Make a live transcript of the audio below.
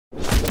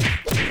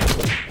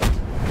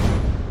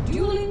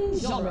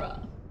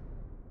genre.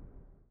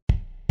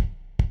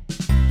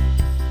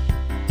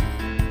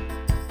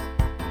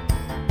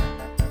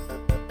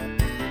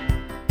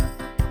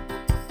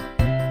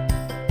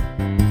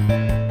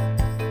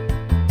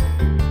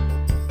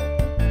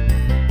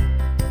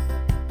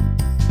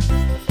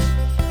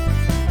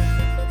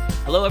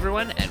 Hello,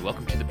 everyone, and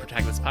welcome to the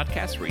Protagonist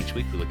Podcast, where each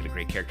week we look at a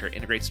great character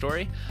in a great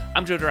story.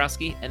 I'm Joe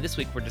Dorowski, and this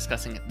week we're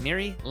discussing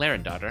Miri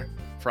Larendaughter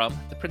from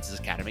The Princess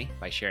Academy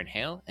by Sharon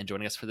Hale, and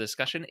joining us for the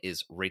discussion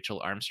is Rachel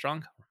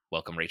Armstrong.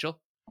 Welcome, Rachel.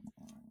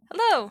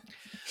 Hello.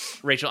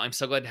 Rachel, I'm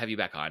so glad to have you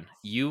back on.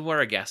 You were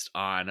a guest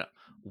on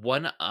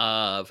one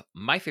of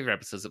my favorite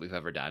episodes that we've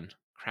ever done,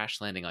 Crash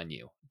Landing on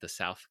You, the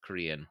South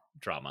Korean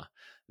drama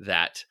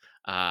that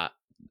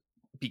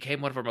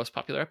became one of our most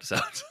popular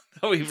episodes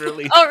that we've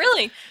released. Oh,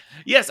 really?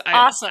 Yes.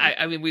 Awesome.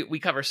 I mean, we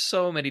cover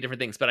so many different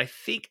things, but I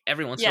think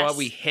every once in a while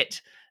we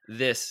hit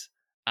this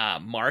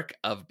mark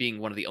of being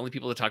one of the only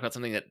people to talk about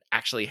something that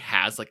actually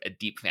has like a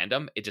deep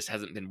fandom. It just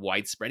hasn't been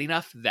widespread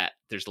enough that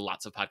there's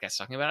lots of podcasts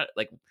talking about it.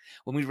 Like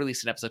when we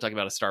release an episode talking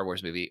about a Star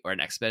Wars movie or an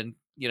X-Men,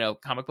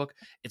 comic book,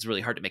 it's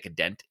really hard to make a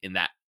dent in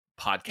that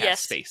podcast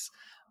space.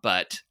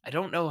 But I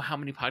don't know how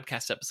many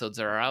podcast episodes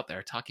there are out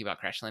there talking about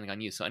Crash Landing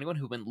on You. So anyone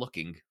who's been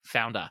looking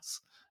found us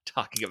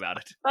talking about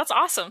it. That's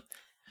awesome.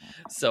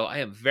 So I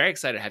am very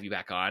excited to have you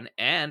back on,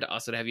 and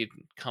also to have you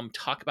come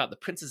talk about The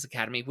Princess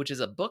Academy, which is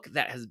a book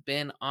that has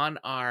been on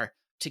our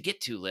to get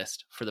to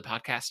list for the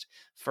podcast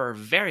for a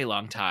very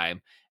long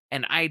time.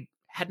 And I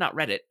had not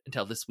read it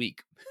until this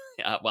week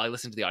while I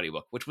listened to the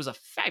audiobook, which was a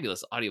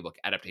fabulous audiobook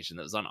adaptation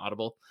that was on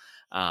Audible.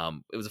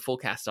 It was a full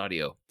cast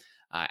audio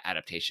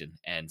adaptation,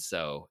 and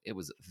so it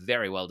was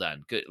very well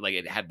done. Good, like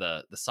it had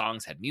the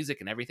songs had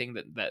music and everything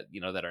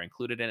that are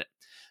included in it,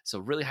 so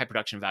really high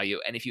production value.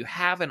 And if you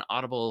have an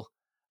Audible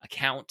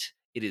account,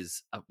 it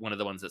is one of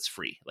the ones that's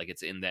free. Like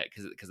it's in that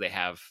because they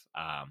have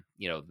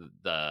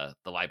the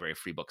library of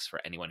free books for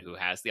anyone who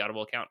has the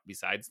Audible account,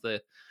 besides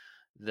the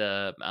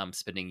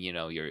spending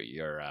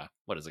your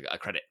what is it, a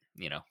credit,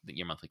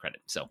 your monthly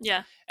credit. So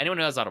yeah, anyone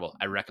who has Audible,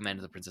 I recommend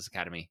the Princess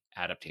Academy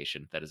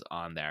adaptation that is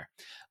on there.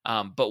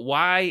 But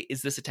why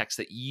is this a text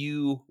that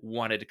you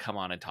wanted to come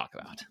on and talk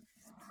about?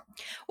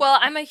 Well,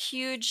 I'm a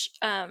huge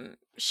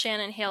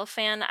Shannon Hale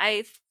fan.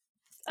 I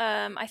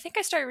think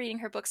I started reading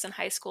her books in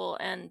high school,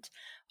 and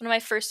one of my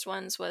first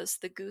ones was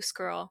The Goose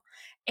Girl,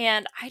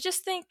 and I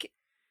just think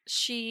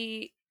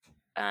she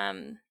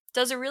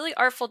does a really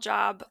artful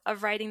job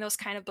of writing those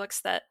kind of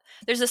books. That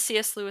there's a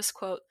C.S. Lewis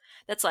quote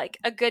that's like,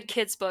 a good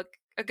kid's book,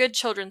 a good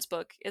children's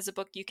book is a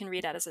book you can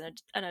read as an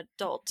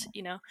adult,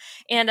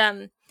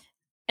 and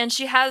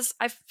she has,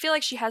 I feel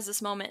like she has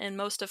this moment in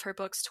most of her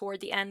books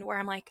toward the end where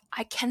I'm like,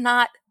 I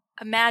cannot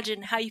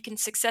imagine how you can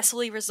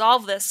successfully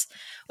resolve this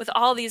with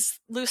all these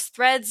loose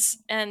threads,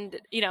 and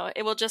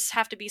it will just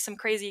have to be some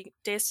crazy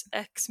deus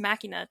ex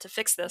machina to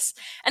fix this.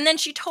 And then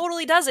she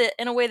totally does it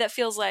in a way that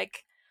feels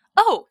like,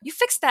 oh, you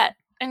fixed that,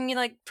 and you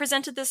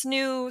presented this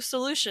new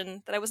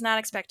solution that I was not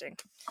expecting.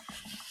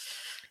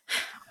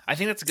 I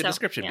think that's a good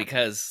description,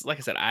 because like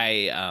I said,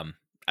 I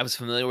was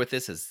familiar with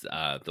this as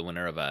the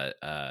winner of it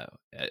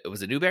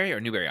was a Newbery or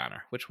Newbery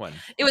Honor. Which one?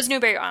 It was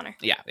Newbery Honor.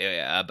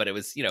 Yeah. But it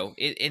was,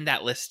 in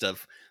that list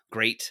of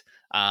great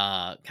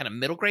kind of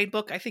middle grade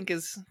book, I think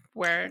is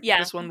where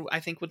this one I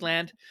think would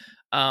land.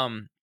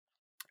 And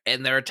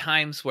there are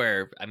times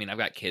where, I mean, I've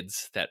got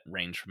kids that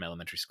range from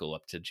elementary school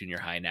up to junior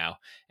high now,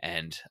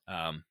 and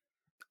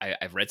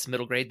I've read some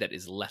middle grade that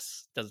is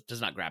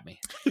does not grab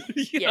me.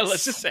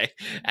 Let's just say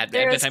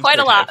there's quite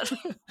a lot.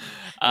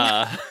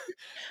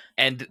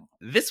 And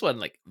this one,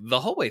 like the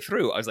whole way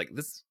through, I was like,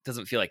 this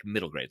doesn't feel like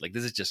middle grade. Like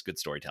this is just good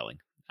storytelling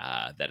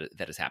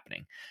that is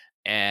happening.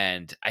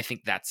 And I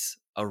think that's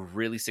a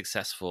really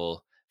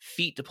successful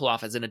feat to pull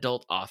off as an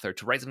adult author,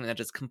 to write something that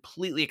is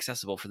completely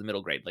accessible for the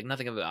middle grade. Like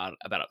nothing about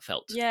it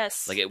felt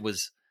like it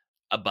was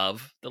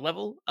above the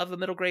level of a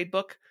middle grade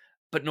book,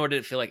 but nor did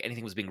it feel like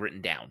anything was being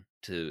written down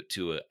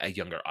to a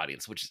younger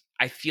audience, which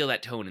I feel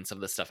that tone in some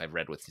of the stuff I've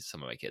read with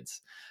some of my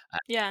kids.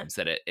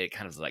 That it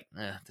kind of like,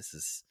 this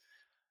is,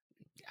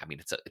 I mean,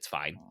 it's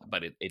fine,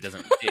 but it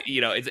doesn't,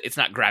 it's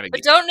not grabbing me.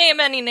 But don't name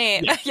any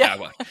name.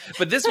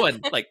 But this one,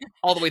 like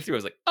all the way through, I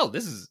was like, oh,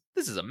 this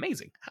is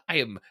amazing. I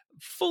am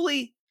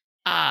fully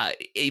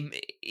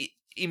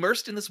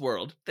immersed in this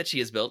world that she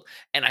has built,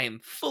 and I am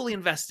fully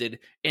invested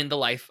in the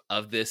life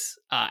of this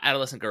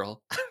adolescent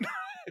girl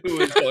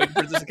who is going to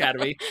Princess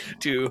Academy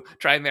to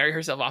try and marry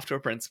herself off to a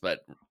prince,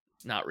 but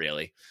not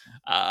really.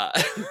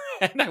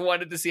 And I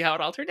wanted to see how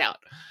it all turned out.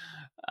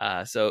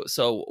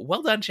 So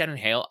well done, Shannon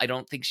Hale. I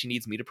don't think she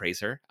needs me to praise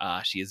her.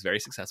 She is very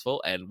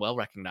successful and well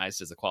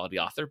recognized as a quality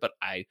author, but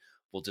I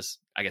will just,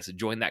 I guess,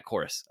 join that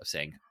chorus of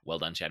saying, well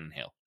done, Shannon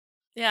Hale.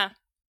 Yeah,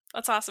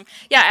 that's awesome.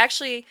 Yeah, I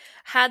actually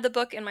had the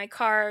book in my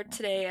car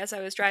today as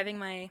I was driving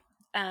my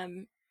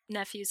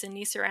nephews and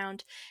niece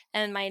around,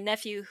 and my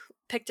nephew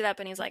picked it up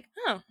and he's like,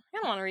 oh, I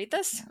don't want to read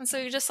this. And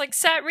so he just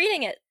sat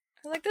reading it.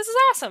 I was like, this is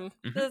awesome.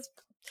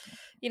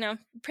 Mm-hmm.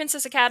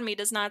 Princess Academy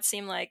does not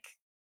seem like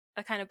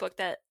a kind of book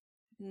that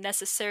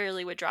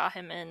necessarily would draw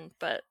him in,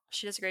 but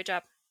she does a great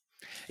job.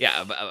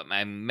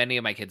 Yeah, many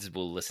of my kids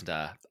will listen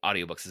to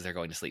audiobooks as they're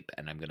going to sleep,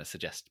 and I'm going to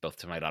suggest both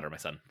to my daughter and my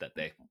son that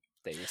they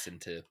listen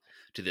to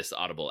this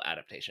Audible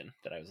adaptation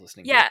that I was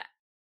listening to. Yeah,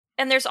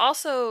 and there's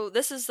also,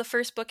 this is the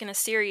first book in a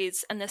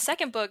series, and the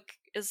second book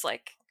is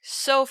like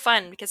so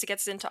fun because it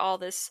gets into all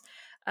this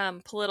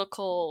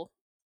political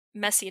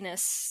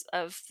messiness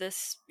of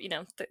this,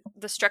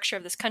 the structure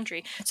of this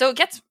country. So it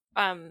gets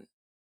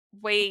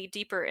way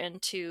deeper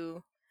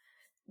into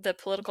the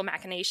political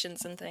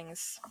machinations and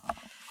things.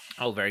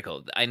 Oh, very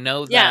cool. I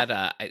know Yeah.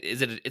 that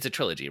it's a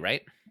trilogy,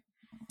 right?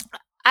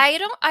 I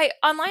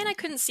online I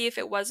couldn't see if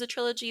it was a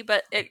trilogy,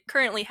 but it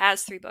currently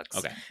has 3 books.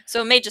 Okay.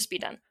 So it may just be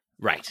done.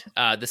 Right.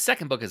 The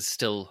second book is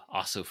still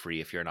also free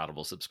if you're an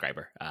Audible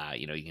subscriber.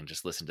 You can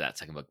just listen to that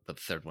second book, but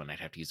the third one I'd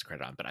have to use the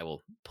credit on. But I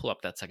will pull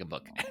up that second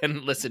book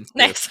and listen to,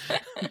 Nice.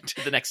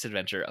 to the next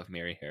adventure of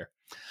Miri here.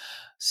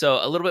 So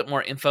a little bit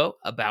more info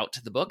about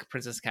the book.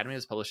 Princess Academy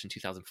was published in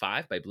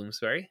 2005 by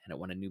Bloomsbury, and it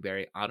won a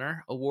Newbery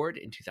Honor Award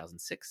in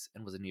 2006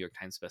 and was a New York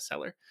Times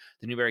bestseller.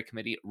 The Newbery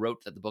Committee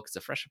wrote that the book is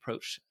a fresh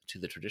approach to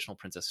the traditional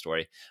princess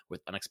story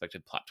with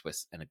unexpected plot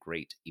twists and a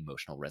great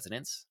emotional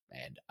resonance.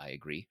 And I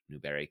agree,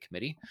 Newbery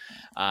Committee.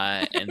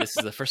 And this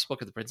is the first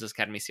book of the Princess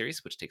Academy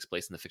series, which takes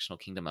place in the fictional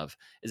kingdom of,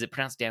 is it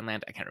pronounced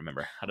Danland? I can't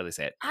remember. How do they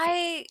say it?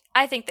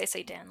 I think they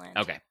say Danland.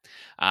 Okay.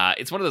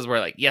 It's one of those where,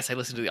 like, yes, I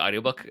listened to the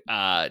audiobook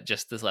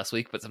just this last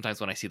week, but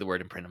sometimes when I see the word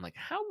in print, I'm like,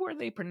 how were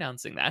they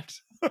pronouncing that?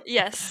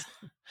 Yes.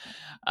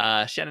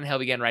 Shannon Hale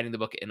began writing the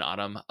book in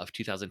autumn of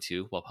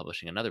 2002 while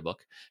publishing another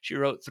book. She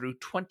wrote through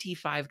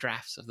 25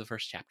 drafts of the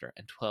first chapter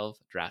and 12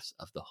 drafts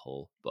of the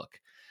whole book.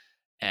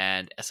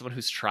 And as someone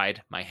who's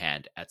tried my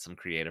hand at some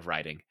creative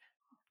writing,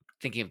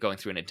 thinking of going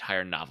through an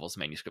entire novel's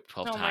manuscript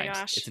 12 Oh my times,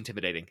 gosh. it's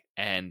intimidating.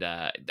 And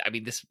I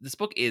mean, this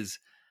book is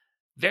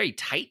very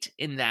tight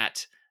in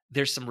that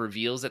there's some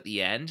reveals at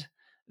the end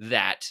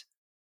that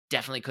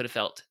definitely could have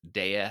felt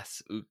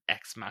Deus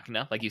ex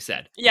machina, like you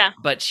said. Yeah.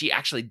 But she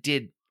actually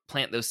did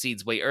plant those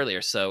seeds way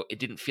earlier, so it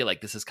didn't feel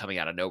like this is coming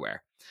out of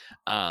nowhere.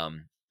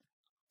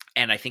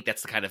 And I think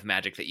that's the kind of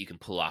magic that you can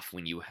pull off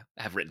when you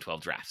have written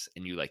 12 drafts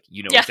and you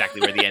exactly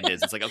where the end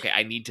is. It's like, okay,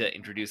 I need to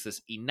introduce this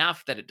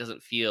enough that it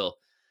doesn't feel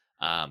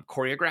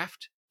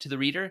choreographed to the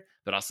reader,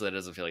 but also that it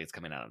doesn't feel like it's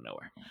coming out of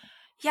nowhere.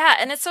 Yeah,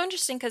 and it's so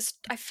interesting because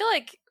I feel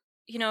like,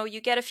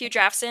 you get a few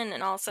drafts in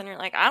and all of a sudden you're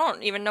like, I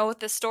don't even know what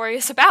this story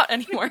is about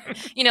anymore.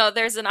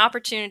 There's an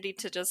opportunity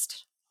to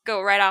just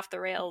go right off the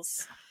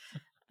rails.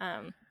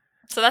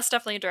 So that's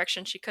definitely a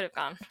direction she could have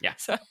gone. Yeah.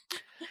 So.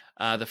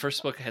 The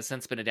first book has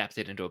since been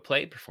adapted into a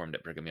play performed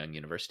at Brigham Young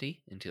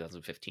University in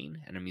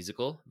 2015 and a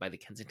musical by the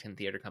Kensington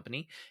Theater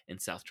Company in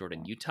South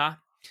Jordan, Utah.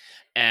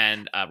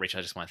 And Rachel,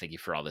 I just want to thank you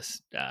for all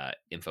this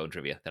info and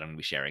trivia that I'm going to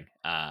be sharing.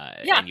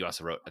 Yeah. And you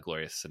also wrote a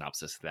glorious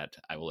synopsis that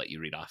I will let you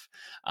read off.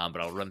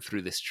 But I'll run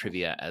through this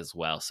trivia as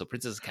well. So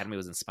Princess Academy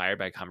was inspired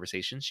by a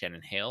conversation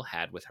Shannon Hale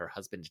had with her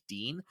husband,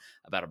 Dean,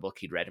 about a book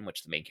he'd read in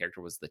which the main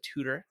character was the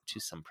tutor to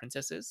some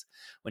princesses.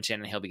 When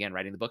Shannon Hale began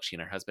writing the book, she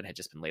and her husband had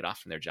just been laid off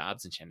from their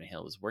jobs, and Shannon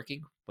Hale was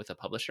working with a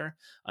publisher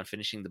on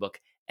finishing the book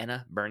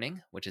Enna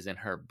Burning, which is in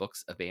her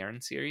Books of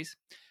Bairn series.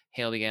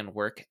 Hale began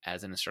work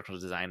as an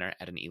instructional designer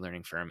at an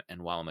e-learning firm,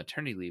 and while on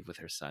maternity leave with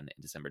her son in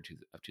December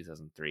of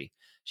 2003,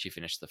 she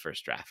finished the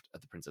first draft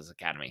of the Princess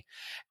Academy.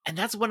 And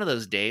that's one of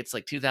those dates,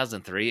 like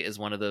 2003 is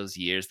one of those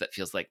years that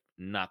feels like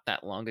not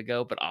that long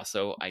ago, but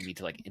also I need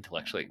to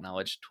intellectually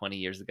acknowledge 20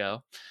 years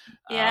ago.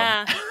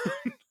 Yeah.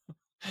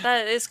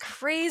 That is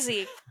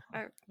crazy.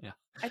 Yeah.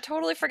 I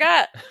totally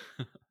forgot.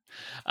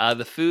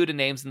 The food and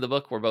names in the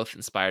book were both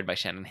inspired by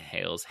Shannon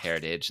Hale's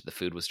heritage. The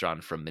food was drawn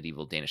from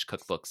medieval Danish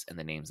cookbooks, and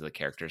the names of the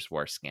characters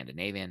were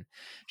Scandinavian.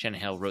 Shannon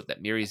Hale wrote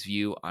that Miri's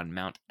view on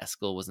Mount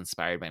Eskil was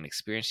inspired by an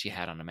experience she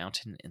had on a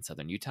mountain in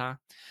southern Utah.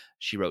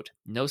 She wrote,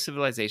 "No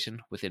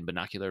civilization within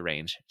binocular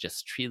range,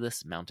 just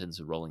treeless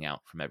mountains rolling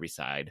out from every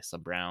side,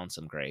 some brown,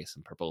 some gray,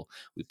 some purple.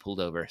 We pulled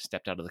over,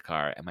 stepped out of the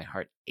car, and my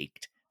heart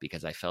ached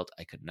because I felt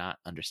I could not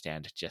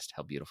understand just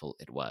how beautiful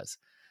it was."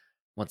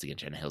 Once again,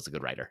 Shannon Hale's a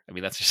good writer. I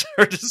mean, that's just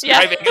her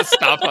describing a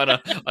stop on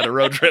a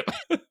road trip.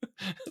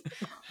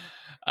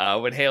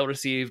 When Hale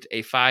received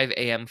a 5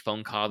 a.m.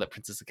 phone call that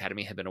Princess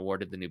Academy had been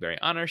awarded the Newbery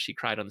Honor, she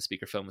cried on the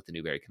speakerphone with the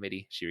Newbery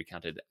Committee. She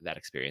recounted that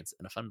experience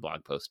in a fun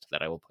blog post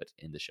that I will put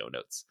in the show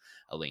notes.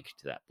 A link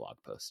to that blog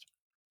post.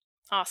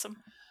 Awesome.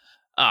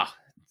 Oh,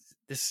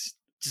 this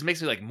just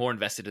makes me more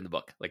invested in the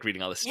book,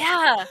 reading all this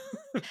stuff.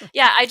 Yeah.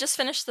 Yeah, I just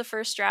finished the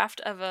first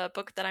draft of a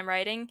book that I'm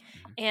writing,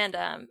 and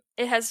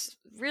it has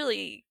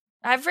really...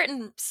 I've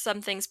written some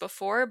things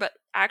before, but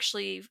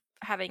actually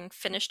having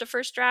finished a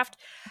first draft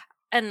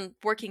and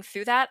working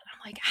through that,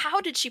 I'm like,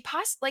 how did she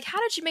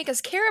make us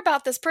care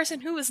about this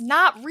person who is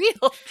not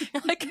real?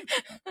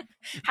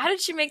 How did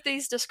she make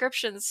these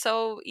descriptions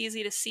so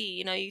easy to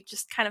see? You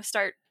just kind of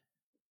start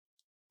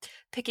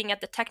picking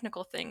at the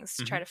technical things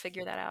to try to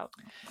figure that out.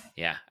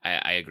 Yeah,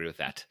 I agree with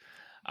that.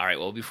 All right,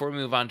 well, before we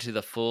move on to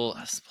the full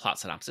plot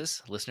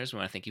synopsis, listeners, we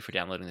want to thank you for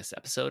downloading this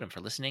episode and for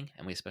listening,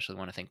 and we especially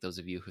want to thank those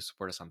of you who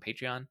support us on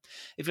Patreon.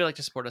 If you'd like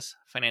to support us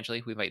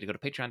financially, we invite you to go to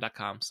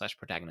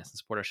patreon.com/protagonist and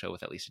support our show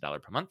with at least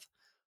 $1 per month.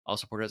 All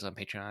supporters on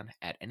Patreon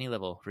at any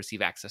level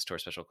receive access to our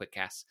special quick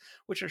casts,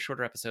 which are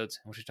shorter episodes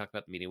in which we talk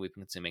about the media we've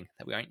been consuming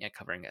that we aren't yet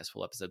covering as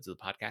full episodes of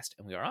the podcast.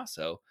 And we are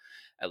also,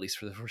 at least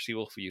for the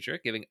foreseeable future,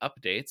 giving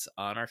updates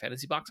on our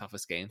fantasy box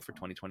office game for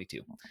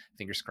 2022.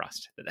 Fingers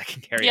crossed that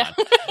can carry on.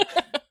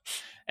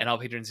 And all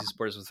patrons who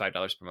support us with $5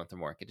 per month or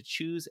more get to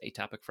choose a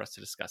topic for us to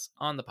discuss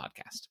on the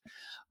podcast.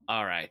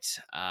 All right.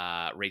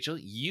 Rachel,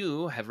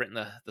 you have written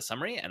the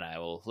summary, and I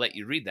will let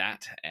you read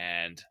that.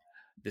 And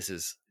this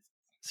is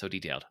so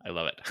detailed. I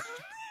love it.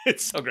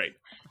 It's so great.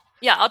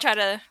 Yeah, I'll try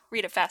to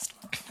read it fast.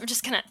 I'm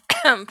just going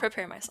to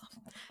prepare myself.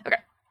 Okay.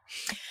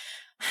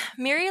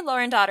 Miri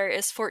Larendaughter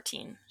is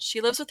 14.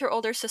 She lives with her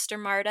older sister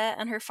Marta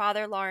and her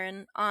father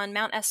Lauren on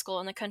Mount Eskel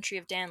in the country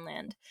of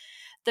Danland.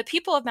 The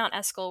people of Mount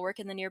Eskel work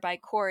in the nearby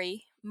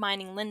quarry,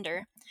 mining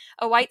linder,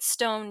 a white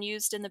stone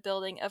used in the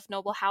building of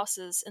noble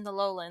houses in the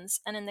lowlands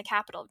and in the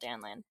capital of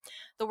Danland.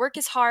 The work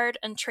is hard,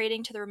 and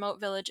trading to the remote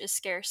village is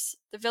scarce.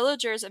 The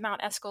villagers at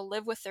Mount Eskel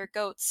live with their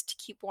goats to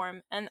keep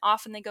warm, and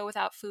often they go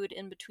without food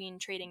in between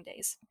trading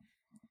days.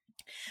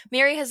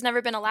 Miri has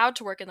never been allowed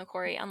to work in the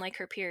quarry, unlike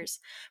her peers,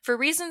 for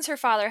reasons her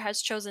father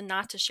has chosen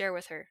not to share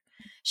with her.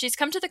 She's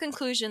come to the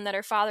conclusion that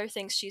her father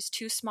thinks she's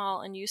too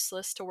small and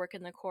useless to work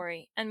in the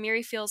quarry, and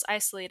Miri feels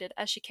isolated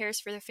as she cares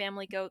for the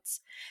family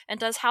goats and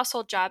does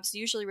household jobs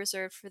usually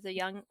reserved for the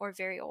young or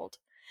very old.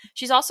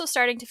 She's also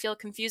starting to feel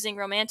confusing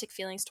romantic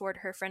feelings toward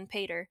her friend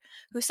Pater,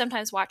 who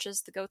sometimes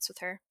watches the goats with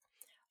her.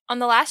 On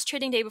the last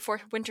trading day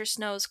before winter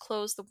snows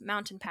close the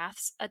mountain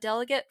paths, a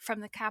delegate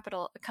from the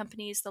capital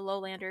accompanies the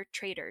lowlander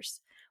traders,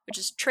 which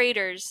is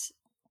traders,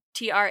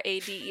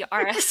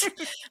 Traders,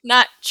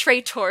 not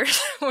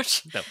traitors,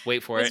 which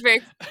wait for was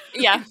it.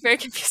 very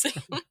confusing.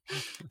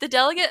 The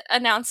delegate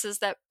announces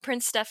that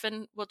Prince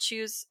Stefan will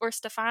choose, or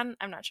Stefan,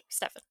 I'm not sure,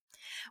 Stefan,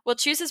 will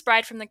choose his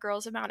bride from the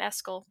girls of Mount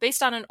Eskel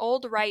based on an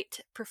old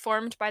rite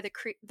performed by the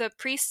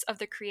priests of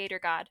the Creator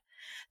God.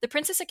 The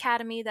Princess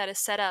Academy that is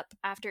set up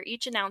after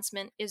each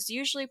announcement is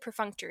usually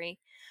perfunctory,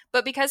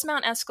 but because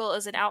Mount Eskel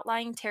is an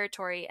outlying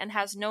territory and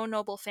has no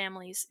noble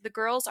families, the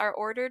girls are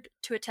ordered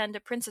to attend a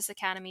Princess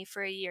Academy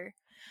for a year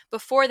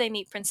before they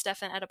meet Prince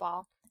Stefan at a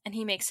ball, and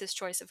he makes his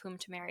choice of whom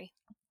to marry.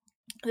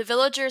 The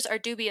villagers are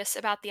dubious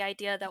about the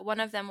idea that one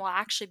of them will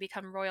actually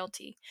become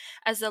royalty,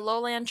 as the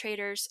lowland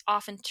traders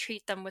often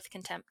treat them with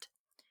contempt.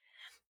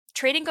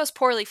 Trading goes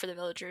poorly for the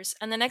villagers,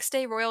 and the next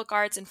day royal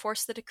guards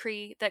enforce the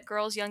decree that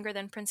girls younger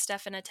than Prince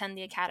Stefan attend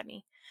the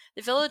academy.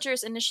 The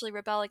villagers initially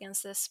rebel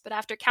against this, but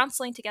after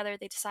counseling together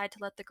they decide to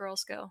let the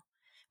girls go.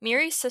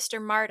 Miri's sister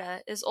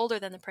Marta is older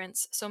than the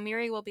prince, so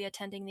Miri will be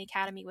attending the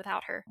academy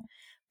without her.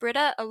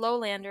 Britta, a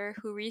lowlander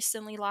who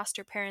recently lost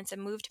her parents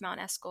and moved to Mount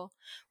Eskel,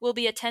 will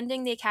be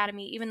attending the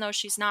academy even though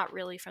she's not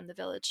really from the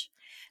village.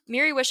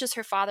 Miri wishes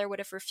her father would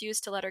have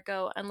refused to let her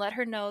go and let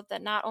her know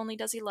that not only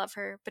does he love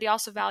her, but he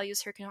also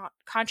values her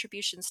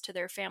contributions to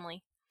their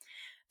family.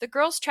 The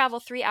girls travel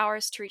 3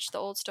 hours to reach the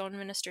old stone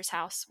minister's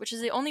house, which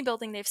is the only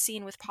building they've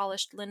seen with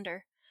polished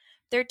linder.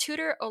 Their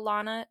tutor,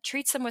 Olana,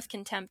 treats them with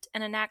contempt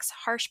and enacts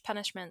harsh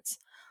punishments.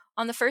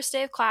 On the first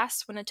day of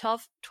class, when a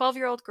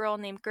 12-year-old girl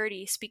named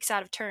Gertie speaks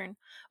out of turn,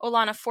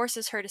 Olana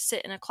forces her to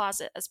sit in a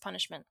closet as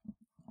punishment.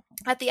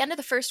 At the end of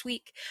the first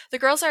week, the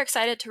girls are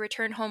excited to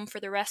return home for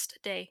the rest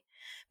day.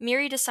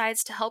 Miri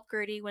decides to help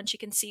Gertie when she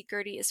can see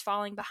Gertie is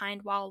falling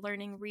behind while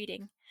learning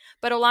reading.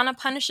 But Olana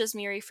punishes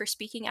Miri for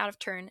speaking out of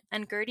turn,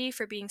 and Gertie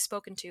for being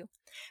spoken to.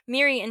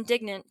 Miri,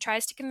 indignant,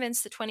 tries to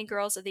convince the 20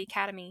 girls of the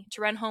academy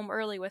to run home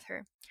early with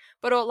her.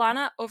 But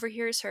Olana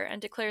overhears her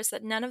and declares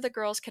that none of the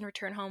girls can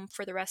return home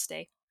for the rest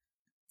day.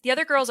 The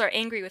other girls are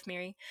angry with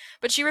Miri,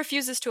 but she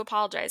refuses to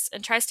apologize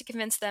and tries to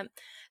convince them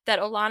that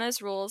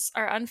Olana's rules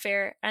are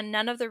unfair and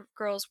none of the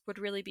girls would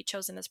really be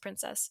chosen as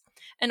princess.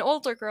 An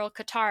older girl,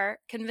 Qatar,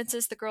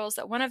 convinces the girls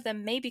that one of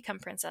them may become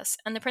princess,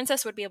 and the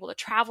princess would be able to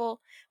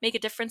travel, make a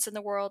difference in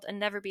the world, and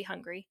never be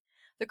hungry.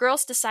 The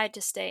girls decide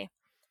to stay,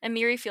 and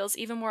Miri feels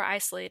even more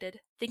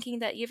isolated, thinking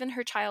that even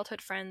her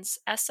childhood friends,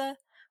 Essa,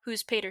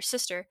 who's Pater's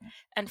sister,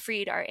 and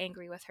Fried are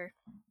angry with her.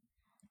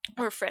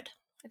 Or Fred.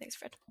 I think it's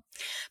Fred.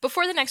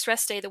 Before the next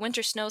rest day, the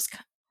winter snow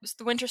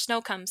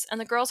comes,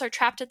 and the girls are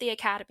trapped at the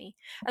academy,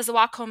 as the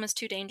walk home is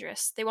too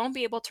dangerous. They won't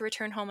be able to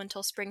return home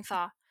until spring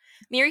thaw.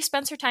 Miri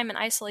spends her time in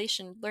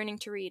isolation, learning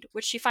to read,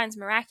 which she finds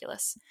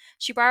miraculous.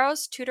 She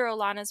borrows tutor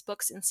Olana's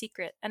books in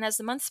secret, and as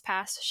the months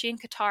pass, she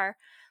and Qatar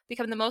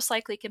become the most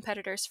likely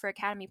competitors for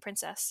Academy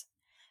Princess.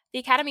 The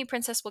Academy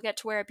Princess will get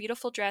to wear a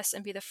beautiful dress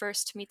and be the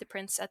first to meet the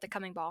prince at the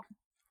coming ball.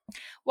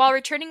 While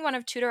returning one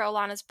of Tutor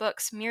Olana's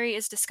books, Miri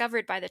is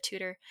discovered by the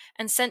tutor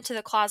and sent to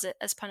the closet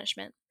as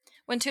punishment.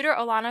 When Tutor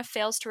Olana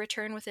fails to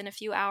return within a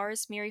few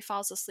hours, Miri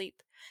falls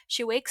asleep.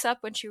 She wakes up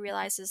when she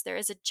realizes there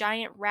is a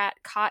giant rat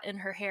caught in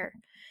her hair.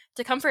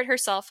 To comfort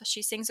herself,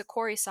 she sings a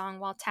quarry song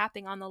while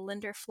tapping on the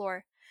linder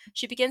floor.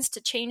 She begins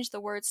to change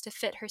the words to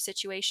fit her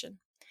situation.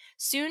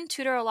 Soon,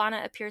 Tutor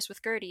Olana appears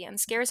with Gertie and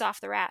scares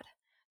off the rat.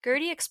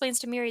 Gertie explains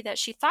to Miri that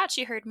she thought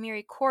she heard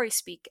Miri Quarry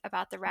speak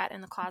about the rat in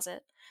the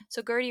closet,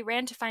 so Gertie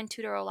ran to find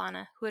Tutor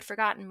Olana, who had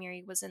forgotten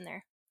Miri was in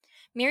there.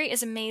 Miri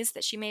is amazed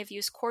that she may have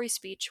used quarry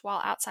speech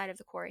while outside of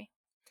the quarry.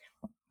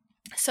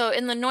 So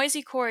in the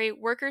noisy quarry,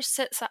 workers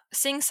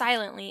sing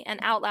silently and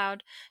out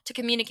loud to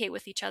communicate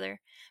with each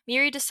other.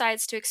 Miri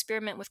decides to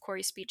experiment with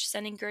quarry speech,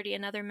 sending Gertie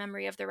another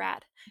memory of the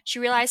rat. She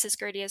realizes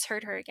Gertie has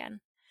heard her again.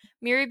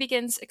 Miri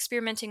begins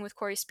experimenting with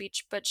quarry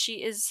speech, but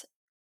she is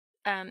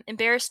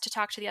embarrassed to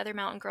talk to the other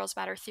mountain girls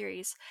about her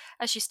theories,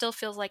 as she still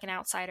feels like an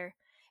outsider.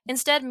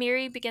 Instead,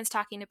 Miri begins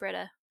talking to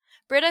Britta.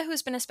 Britta,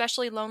 who's been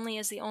especially lonely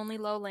as the only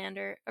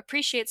lowlander,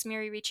 appreciates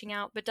Miri reaching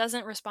out, but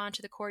doesn't respond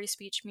to the quarry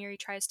speech Miri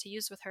tries to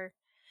use with her.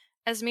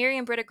 As Miri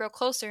and Britta grow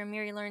closer,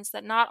 Miri learns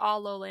that not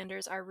all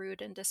lowlanders are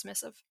rude and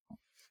dismissive.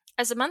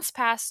 As the months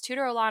pass,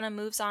 Tutor Olana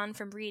moves on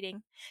from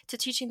reading to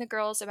teaching the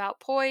girls about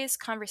poise,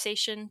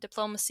 conversation,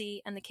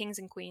 diplomacy, and the kings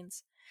and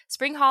queens.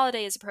 Spring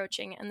holiday is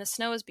approaching, and the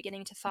snow is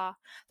beginning to thaw.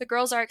 The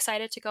girls are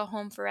excited to go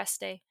home for rest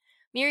day.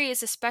 Miri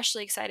is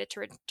especially excited to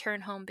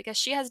return home because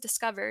she has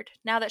discovered,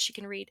 now that she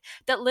can read,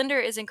 that Linder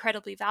is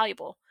incredibly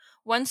valuable.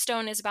 One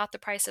stone is about the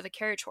price of a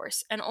carriage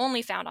horse, and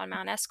only found on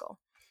Mount Eskel.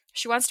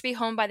 She wants to be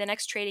home by the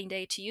next trading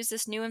day to use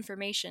this new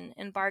information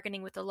in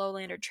bargaining with the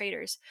lowlander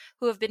traders,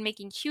 who have been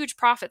making huge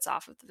profits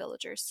off of the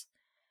villagers.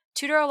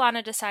 Tutor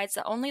Olana decides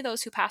that only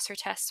those who pass her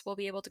tests will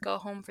be able to go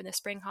home for the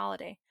spring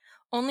holiday.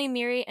 Only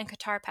Miri and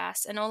Qatar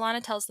pass, and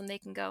Olana tells them they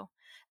can go.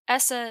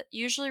 Essa,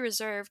 usually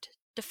reserved,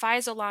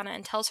 defies Olana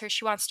and tells her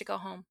she wants to go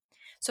home.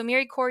 So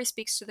Miri Corey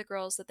speaks to the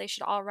girls that they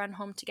should all run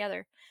home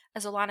together,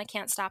 as Olana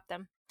can't stop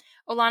them.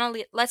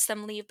 Olana lets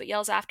them leave but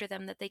yells after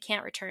them that they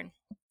can't return.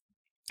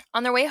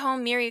 On their way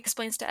home, Miri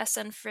explains to Essa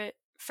and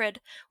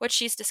Fred what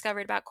she's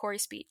discovered about Corey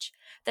speech,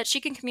 that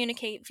she can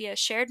communicate via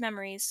shared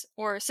memories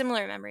or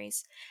similar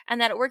memories, and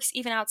that it works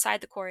even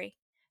outside the quarry.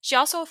 She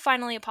also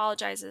finally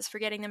apologizes for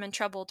getting them in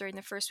trouble during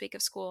the first week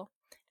of school,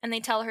 and they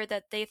tell her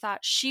that they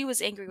thought she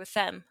was angry with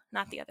them,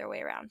 not the other way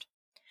around.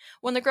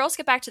 When the girls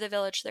get back to the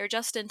village, they're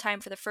just in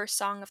time for the first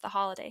song of the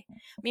holiday.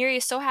 Miri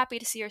is so happy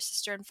to see her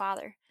sister and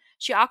father.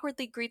 She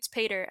awkwardly greets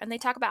Pater, and they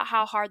talk about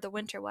how hard the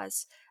winter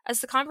was.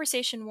 As the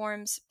conversation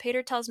warms,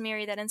 Pater tells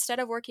Miri that instead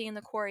of working in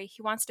the quarry,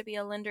 he wants to be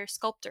a Linder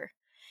sculptor.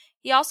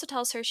 He also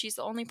tells her she's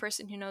the only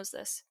person who knows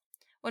this.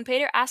 When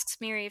Pater asks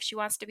Miri if she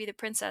wants to be the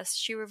princess,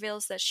 she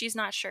reveals that she's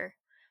not sure.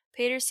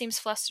 Pater seems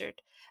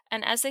flustered,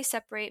 and as they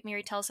separate,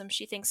 Miri tells him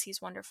she thinks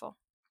he's wonderful.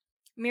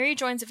 Miri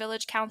joins a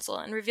village council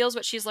and reveals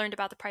what she's learned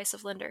about the price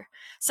of Linder.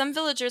 Some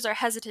villagers are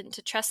hesitant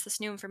to trust this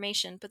new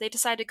information, but they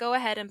decide to go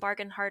ahead and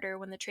bargain harder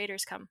when the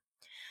traders come.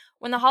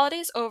 When the holiday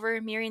is over,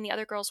 Miri and the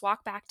other girls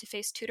walk back to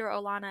face Tutor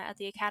Olana at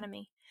the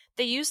academy.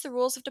 They use the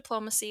rules of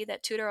diplomacy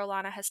that Tutor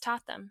Olana has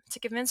taught them to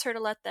convince her to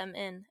let them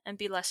in and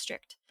be less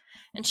strict.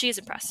 And she is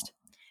impressed.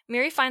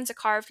 Miri finds a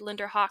carved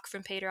Linder hawk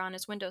from Pater on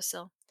his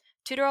windowsill.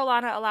 Tutor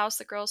Olana allows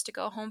the girls to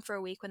go home for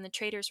a week when the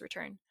traders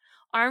return.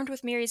 Armed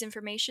with Miri's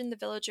information, the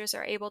villagers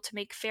are able to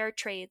make fair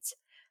trades.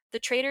 The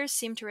traders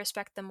seem to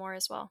respect them more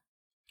as well.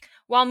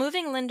 While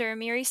moving Linder,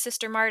 Miri's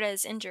sister Marta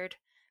is injured.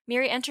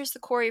 Miri enters the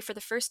quarry for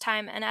the first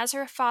time, and as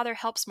her father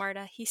helps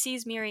Marta, he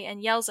sees Miri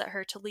and yells at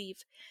her to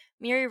leave.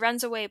 Miri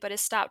runs away but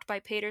is stopped by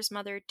Pater's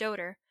mother,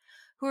 Daughter,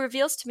 who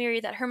reveals to Miri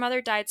that her mother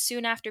died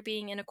soon after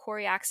being in a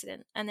quarry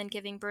accident and then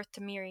giving birth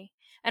to Miri,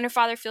 and her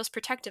father feels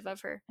protective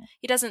of her.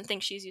 He doesn't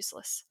think she's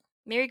useless.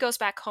 Miri goes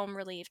back home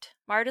relieved.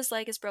 Marta's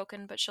leg is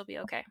broken, but she'll be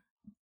okay.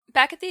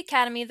 Back at the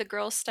academy, the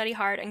girls study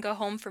hard and go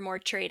home for more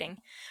trading.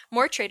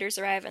 More traders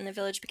arrive and the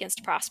village begins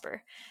to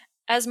prosper.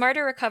 As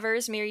Marta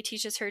recovers, Miri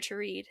teaches her to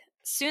read.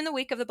 Soon the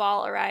week of the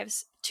ball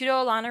arrives.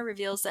 Tudo Olana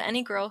reveals that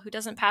any girl who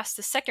doesn't pass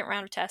the second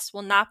round of tests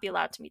will not be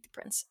allowed to meet the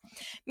prince.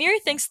 Miri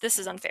thinks this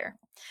is unfair,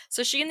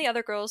 so she and the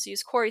other girls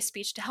use Corey's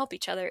speech to help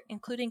each other,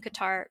 including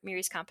Qatar,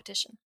 Miri's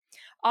competition.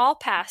 All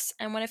pass,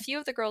 and when a few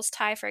of the girls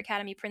tie for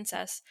Academy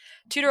Princess,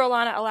 Tutor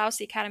Olana allows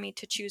the Academy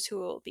to choose who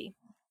it will be.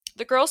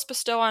 The girls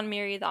bestow on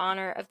Miri the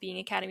honor of being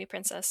Academy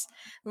Princess,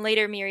 and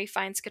later Miri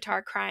finds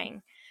Qatar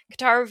crying.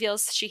 Qatar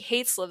reveals she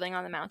hates living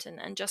on the mountain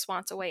and just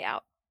wants a way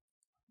out.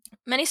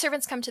 Many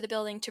servants come to the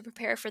building to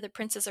prepare for the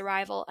prince's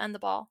arrival and the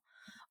ball.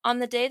 On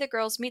the day the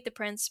girls meet the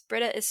prince,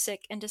 Britta is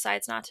sick and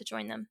decides not to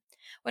join them.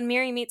 When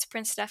Miri meets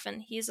Prince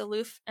Stefan, he is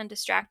aloof and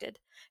distracted.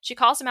 She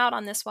calls him out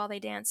on this while they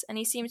dance, and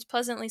he seems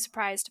pleasantly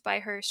surprised by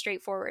her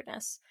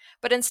straightforwardness.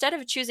 But instead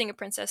of choosing a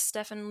princess,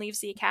 Stefan leaves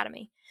the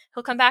academy.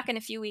 He'll come back in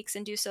a few weeks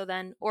and do so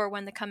then, or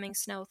when the coming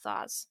snow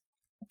thaws.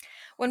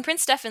 When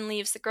Prince Stefan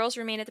leaves, the girls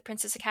remain at the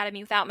Princess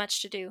Academy without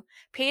much to do.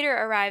 Pater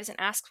arrives and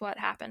asks what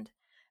happened.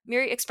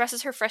 Miri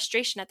expresses her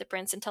frustration at the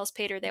prince and tells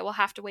Pater they will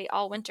have to wait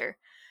all winter.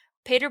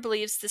 Pater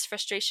believes this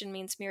frustration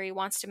means Miri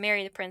wants to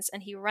marry the prince,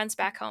 and he runs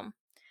back home.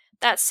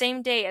 That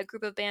same day, a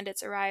group of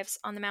bandits arrives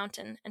on the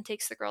mountain and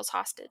takes the girls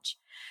hostage.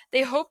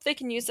 They hope they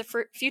can use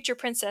the future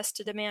princess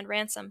to demand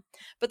ransom,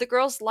 but the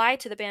girls lie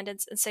to the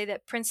bandits and say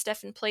that Prince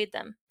Stefan played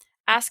them,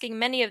 asking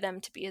many of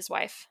them to be his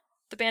wife.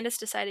 The bandits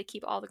decide to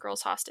keep all the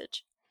girls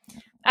hostage.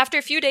 After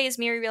a few days,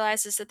 Miri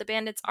realizes that the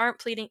bandits aren't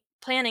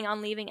planning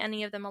on leaving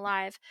any of them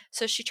alive,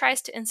 so she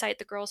tries to incite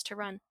the girls to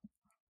run.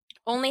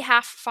 Only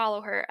half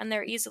follow her, and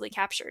they're easily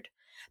captured.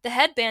 The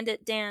head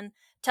bandit, Dan,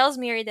 tells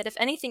Miri that if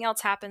anything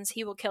else happens,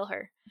 he will kill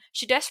her.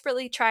 She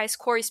desperately tries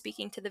quarry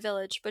speaking to the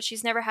village, but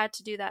she's never had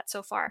to do that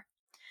so far.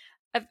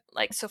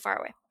 like so far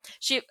away.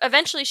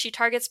 She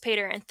targets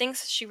Pater and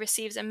thinks she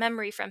receives a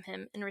memory from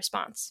him in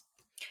response.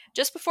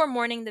 Just before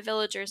morning, the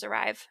villagers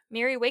arrive.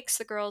 Miri wakes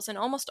the girls, and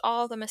almost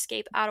all of them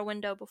escape out a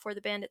window before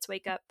the bandits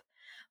wake up.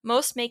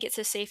 Most make it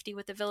to safety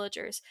with the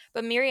villagers,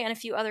 but Miri and a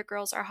few other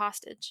girls are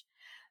hostage.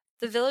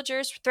 The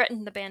villagers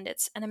threaten the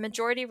bandits, and a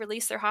majority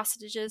release their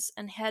hostages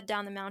and head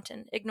down the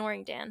mountain,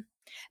 ignoring Dan.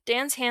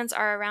 Dan's hands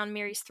are around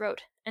Miri's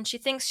throat, and she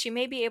thinks she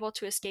may be able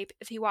to escape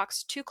if he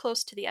walks too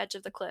close to the edge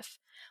of the cliff,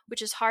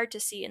 which is hard to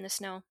see in the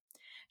snow.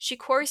 She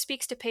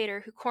speaks to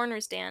Pater, who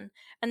corners Dan,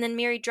 and then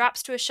Miri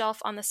drops to a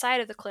shelf on the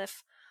side of the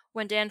cliff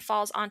when Dan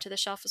falls onto the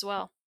shelf as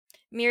well.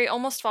 Miri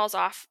almost falls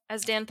off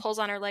as Dan pulls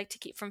on her leg to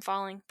keep from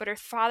falling, but her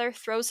father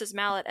throws his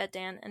mallet at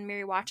Dan, and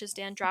Miri watches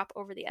Dan drop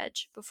over the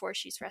edge before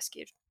she's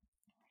rescued.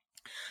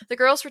 The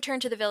girls return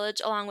to the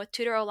village along with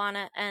Tutor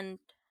Olana and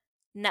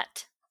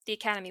Net, the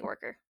academy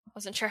worker. I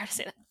wasn't sure how to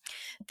say that.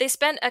 They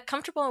spent a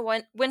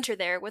comfortable winter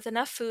there with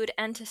enough food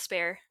and to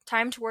spare,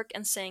 time to work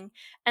and sing,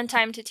 and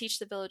time to teach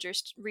the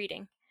villagers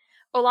reading.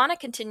 Olana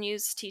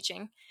continues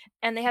teaching,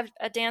 and they have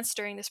a dance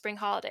during the spring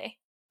holiday.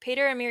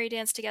 Pater and Miri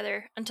dance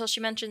together until she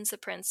mentions the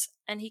prince,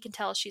 and he can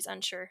tell she's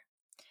unsure.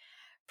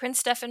 Prince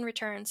Stefan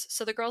returns,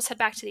 so the girls head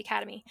back to the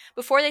academy.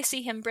 Before they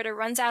see him, Britta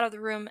runs out of the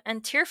room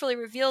and tearfully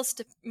reveals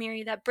to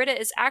Miri that Britta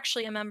is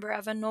actually a member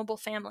of a noble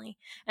family,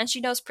 and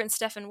she knows Prince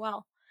Stefan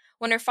well.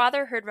 When her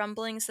father heard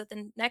rumblings that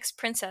the next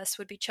princess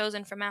would be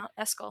chosen from Mount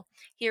Eskel,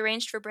 he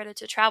arranged for Britta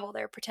to travel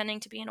there pretending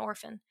to be an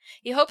orphan.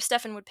 He hoped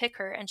Stefan would pick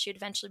her and she would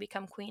eventually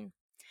become queen.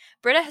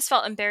 Britta has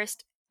felt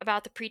embarrassed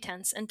about the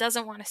pretense and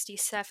doesn't want to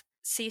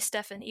see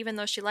Stefan even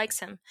though she likes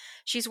him.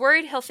 She's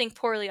worried he'll think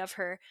poorly of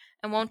her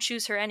and won't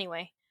choose her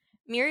anyway.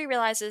 Miri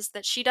realizes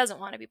that she doesn't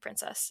want to be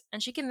princess,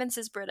 and she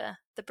convinces Britta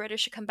that Britta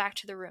should come back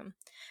to the room,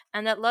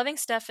 and that loving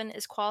Stefan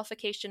is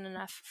qualification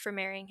enough for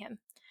marrying him.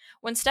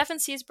 When Stefan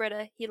sees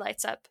Britta, he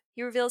lights up.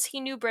 He reveals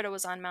he knew Britta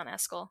was on Mount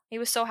Eskel. He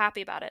was so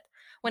happy about it.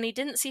 When he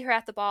didn't see her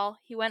at the ball,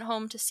 he went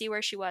home to see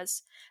where she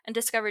was, and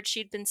discovered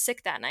she'd been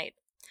sick that night.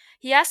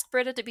 He asked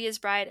Britta to be his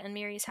bride, and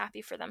Miri is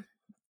happy for them.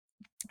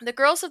 The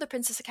girls of the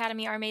Princess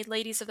Academy are made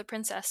ladies of the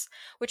princess,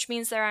 which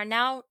means there are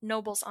now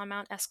nobles on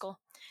Mount Eskel,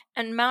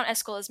 and Mount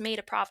Eskel is made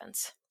a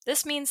province.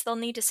 This means they'll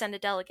need to send a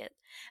delegate,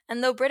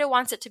 and though Britta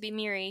wants it to be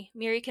Miri,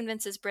 Miri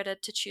convinces Britta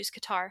to choose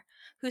Qatar,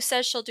 who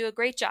says she'll do a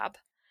great job.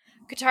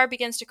 Qatar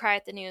begins to cry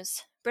at the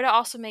news. Britta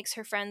also makes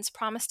her friends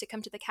promise to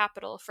come to the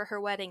capital for her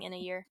wedding in a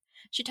year.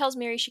 She tells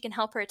Miri she can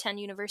help her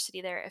attend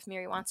university there if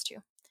Miri wants to.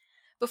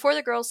 Before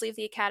the girls leave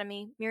the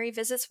academy, Miri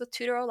visits with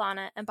Tutor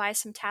Olana and buys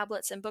some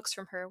tablets and books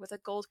from her with a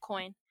gold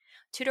coin.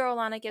 Tutor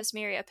Olana gives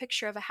Miri a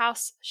picture of a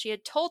house she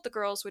had told the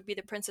girls would be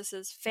the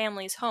princess's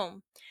family's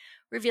home,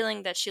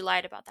 revealing that she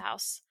lied about the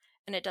house,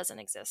 and it doesn't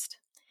exist.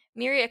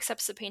 Miri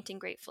accepts the painting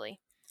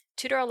gratefully.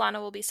 Tutor Olana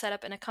will be set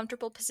up in a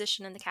comfortable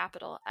position in the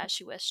capital, as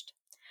she wished.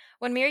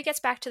 When Miri gets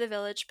back to the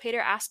village,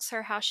 Pater asks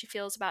her how she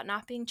feels about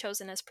not being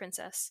chosen as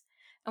princess.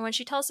 And when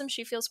she tells him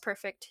she feels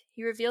perfect,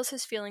 he reveals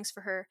his feelings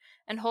for her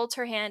and holds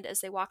her hand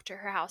as they walk to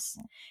her house.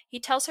 He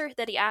tells her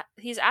that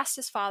he's asked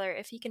his father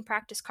if he can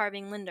practice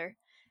carving Linder,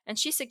 and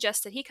she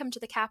suggests that he come to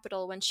the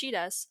capital when she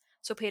does,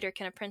 so Pater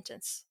can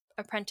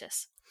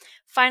apprentice.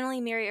 Finally,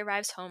 Miri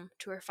arrives home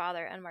to her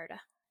father and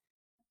Marta.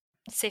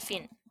 C'est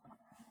fin.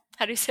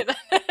 How do you say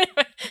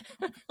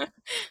that?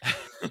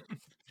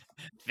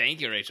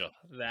 Thank you, Rachel.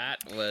 That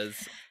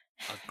was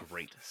a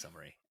great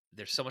summary.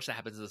 There's so much that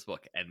happens in this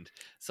book, and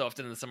so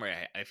often in the summary,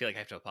 I feel like I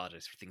have to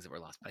apologize for things that were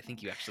lost. But I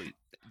think you actually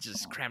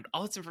just crammed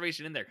all this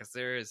information in there because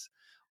there's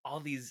all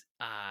these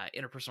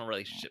interpersonal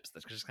relationships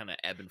that just kind of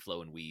ebb and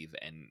flow and weave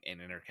and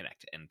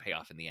interconnect and pay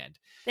off in the end.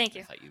 Thank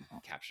you. I thought you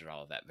captured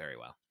all of that very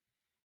well.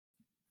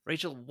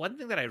 Rachel, one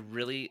thing that I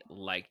really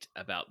liked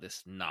about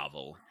this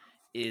novel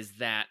is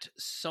that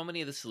so many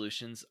of the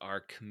solutions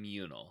are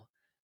communal.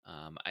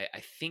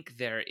 I think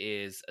there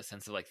is a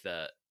sense of like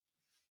the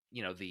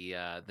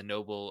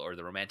noble or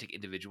the romantic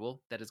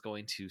individual that is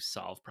going to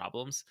solve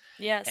problems.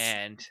 Yes.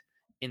 And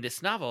in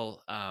this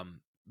novel,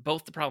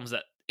 both the problems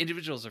that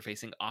individuals are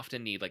facing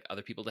often need like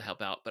other people to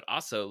help out, but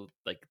also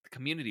like the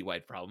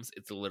community-wide problems,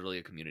 it's literally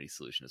a community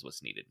solution is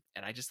what's needed.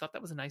 And I just thought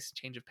that was a nice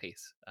change of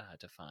pace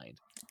to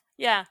find.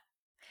 Yeah.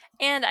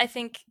 And I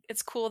think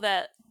it's cool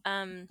that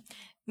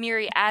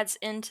Miri adds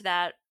into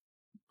that,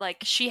 like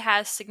she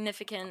has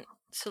significant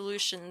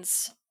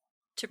solutions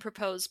to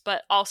propose,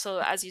 but also,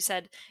 as you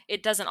said,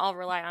 it doesn't all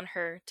rely on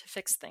her to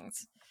fix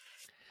things.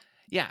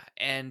 Yeah,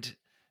 and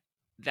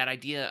that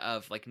idea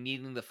of like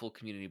needing the full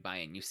community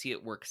buy-in, you see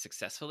it work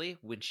successfully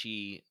when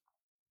she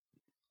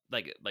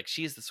like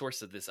she is the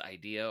source of this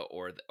idea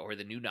or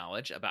the new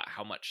knowledge about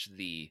how much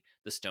the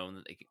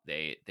stone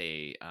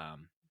that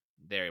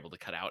they're able to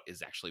cut out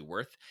is actually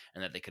worth,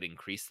 and that they could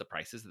increase the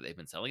prices that they've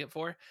been selling it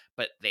for,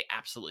 but they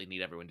absolutely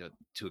need everyone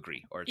to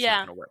agree or it's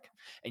not going to work.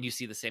 And you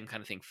see the same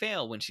kind of thing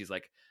fail when she's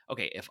like,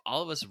 okay, if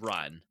all of us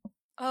run,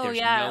 there's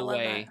no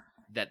way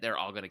that they're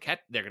all going to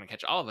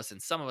catch all of us,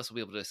 and some of us will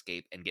be able to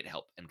escape and get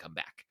help and come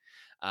back.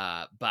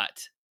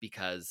 But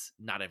because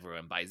not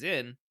everyone buys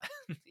in,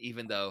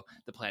 even though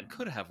the plan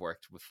could have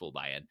worked with full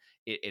buy-in,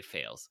 it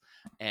fails.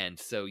 And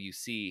so you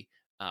see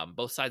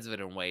both sides of it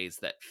in ways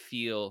that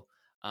feel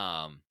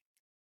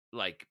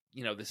like,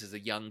 this is a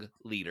young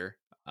leader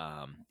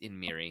in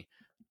Miri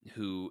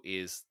who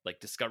is like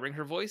discovering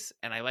her voice,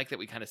 and I like that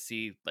we kind of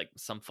see like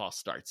some false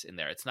starts in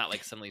there. It's not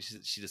like suddenly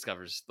she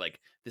discovers like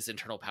this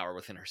internal power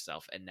within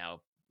herself, and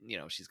now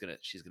she's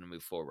gonna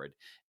move forward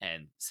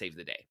and save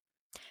the day.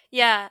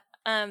 Yeah.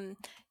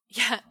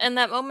 Yeah, and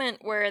that moment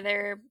where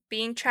they're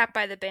being trapped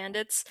by the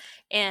bandits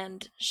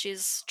and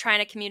she's trying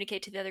to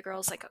communicate to the other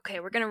girls like, okay,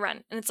 we're gonna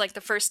run. And it's like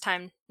the first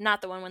time,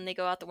 not the one when they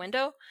go out the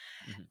window,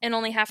 Mm-hmm. and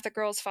only half the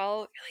girls follow.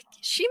 You're like,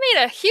 she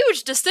made a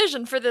huge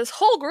decision for this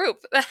whole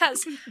group that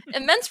has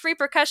immense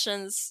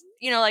repercussions.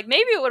 Like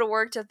maybe it would have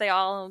worked if they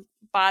all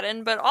bought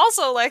in, but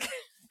also like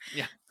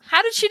Yeah.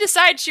 how did she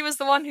decide she was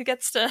the one who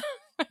gets to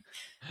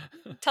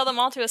tell them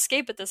all to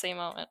escape at the same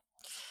moment?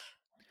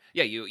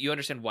 Yeah, you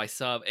understand why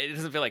some, it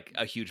doesn't feel like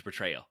a huge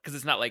betrayal, because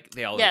it's not like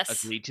they all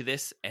Yes. agreed to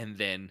this and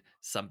then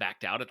some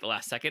backed out at the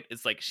last second.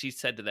 It's like she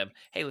said to them,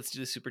 "Hey, let's do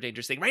this super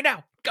dangerous thing right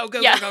now. Go, go,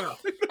 Yeah. go,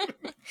 go,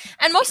 go."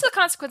 And most of the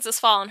consequences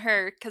fall on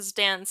her because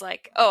Dan's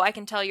like, "Oh, I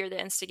can tell you're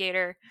the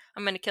instigator.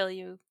 I'm going to kill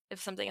you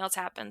if something else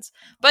happens."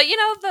 But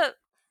the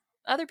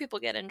other people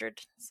get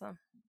injured. So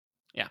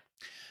Yeah.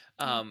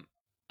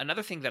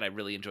 Another thing that I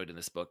really enjoyed in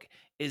this book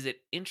is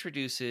it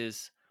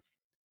introduces.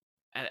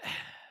 Uh,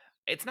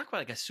 it's not quite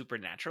like a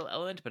supernatural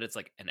element, but it's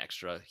like an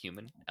extra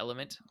human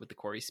element with the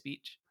Corey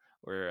speech,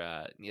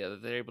 where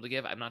they're able to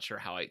give. I'm not sure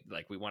how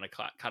we want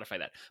to codify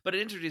that, but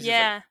it introduces like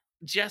yeah,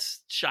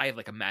 just shy of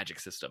like a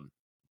magic system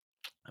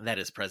that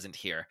is present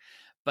here,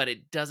 but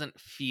it doesn't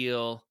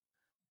feel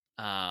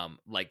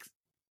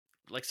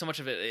like so much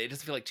of it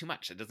doesn't feel like too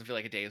much. It doesn't feel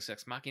like a Deus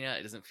Ex Machina.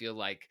 It doesn't feel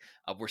like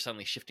we're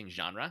suddenly shifting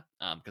genre,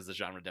 because the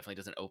genre definitely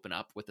doesn't open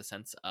up with the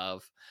sense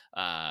of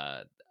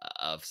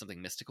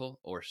something mystical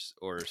or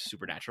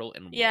supernatural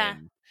yeah,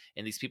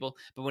 in these people.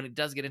 But when it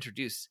does get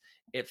introduced,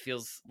 it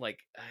feels like,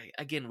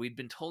 again, we've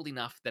been told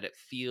enough that it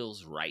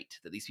feels right,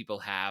 that these people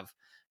have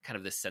kind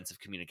of this sense of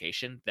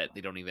communication that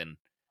they don't even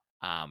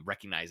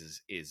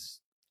recognize is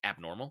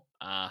abnormal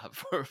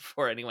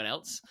for anyone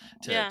else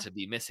yeah. to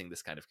be missing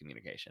this kind of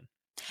communication.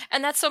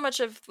 And that's so much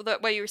of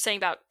what you were saying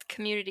about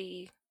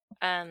community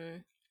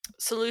um,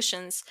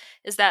 solutions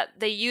is that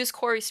they use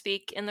Corey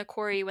speak in the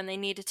Corey when they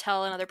need to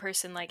tell another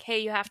person like, "Hey,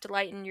 you have to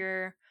lighten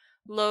your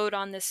load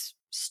on this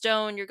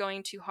stone. You're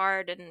going too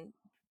hard, and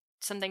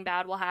something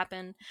bad will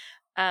happen."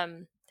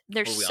 Um,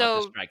 they're Or we all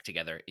have to so strike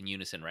together in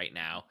unison right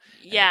now,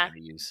 and they yeah, kind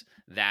of use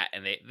that,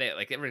 and they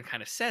like everyone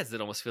kind of says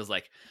it almost feels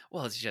like,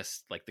 well, it's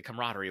just like the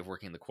camaraderie of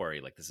working in the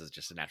quarry, like this is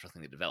just a natural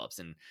thing that develops.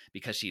 And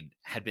because she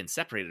had been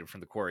separated from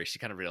the quarry, she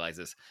kind of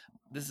realizes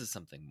this is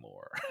something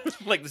more.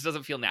 Like this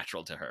doesn't feel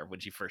natural to her when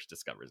she first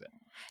discovers it.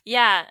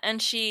 yeah, and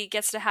she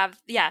gets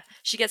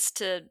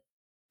to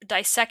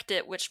dissect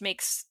it, which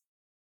makes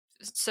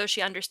so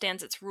she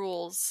understands its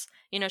rules.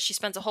 She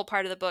spends a whole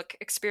part of the book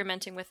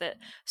experimenting with it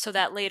so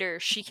that later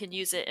she can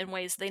use it in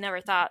ways they never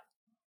thought,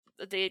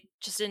 they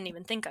just didn't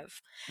even think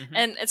of. Hmm.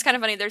 And it's kind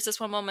of funny, there's this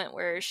one moment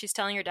where she's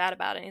telling her dad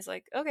about it and he's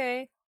like,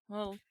 "Okay,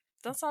 well,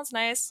 that sounds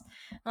nice."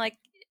 Like,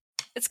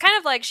 it's kind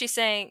of like she's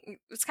saying,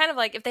 it's kind of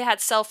like if they had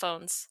cell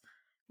phones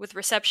with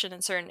reception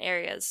in certain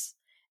areas,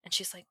 and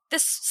she's like,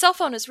 "This cell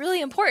phone is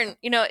really important."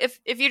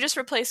 If you just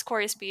replace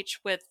Corey's speech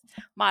with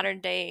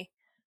modern day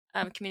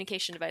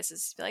communication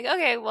devices, be like,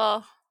 "Okay,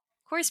 well,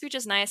 Corey speech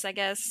is nice, I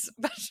guess."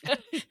 But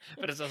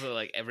But it's also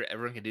like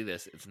everyone can do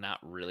this. It's not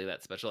really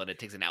that special, and it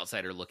takes an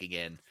outsider looking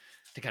in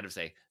to kind of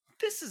say,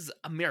 this is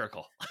a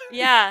miracle.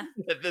 yeah,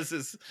 That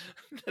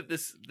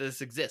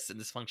this exists and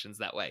this functions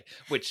that way.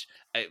 Which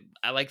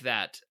I like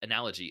that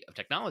analogy of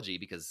technology,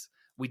 because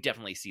we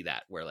definitely see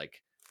that, where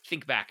like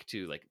think back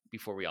to like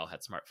before we all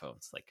had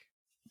smartphones. Like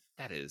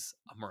that is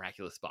a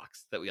miraculous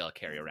box that we all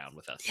carry around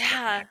with us that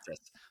can yeah,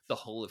 access the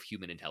whole of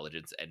human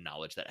intelligence and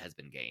knowledge that has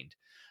been gained.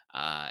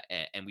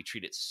 And we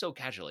treat it so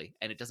casually,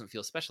 and it doesn't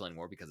feel special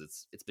anymore because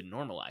it's been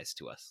normalized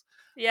to us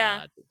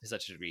yeah, to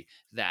such a degree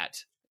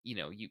that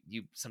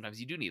you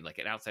sometimes you do need like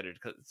an outsider to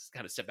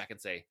kind of step back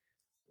and say,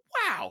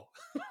 "Wow,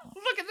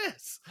 look at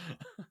this!"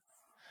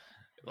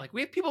 Like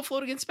we have people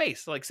floating in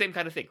space, like same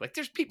kind of thing. Like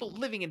there's people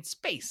living in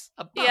space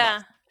above us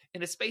yeah,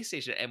 in a space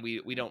station, and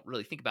we don't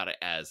really think about it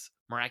as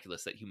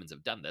miraculous that humans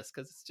have done this,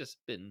 because it's just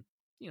been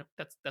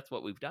that's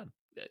what we've done.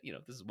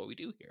 This is what we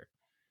do here.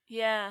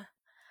 yeah.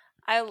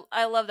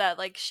 I love that.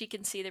 Like she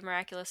can see the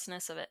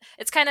miraculousness of it.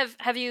 It's kind of,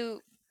 have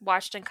you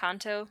watched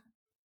Encanto?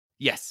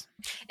 Yes.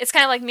 It's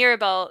kind of like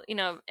Mirabelle,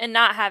 and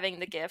not having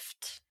the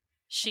gift,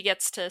 she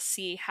gets to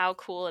see how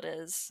cool it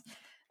is,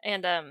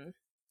 and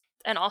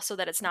also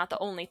that it's not the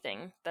only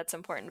thing that's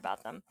important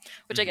about them,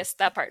 which I Hmm. guess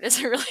that part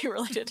isn't really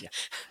related.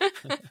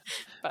 Yeah.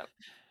 But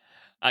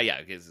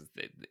Yeah, because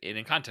in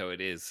Encanto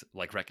it is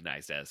like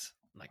recognized as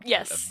like a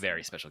yes.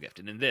 very special gift,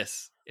 and in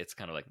this it's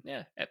kind of like,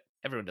 yeah,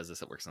 everyone does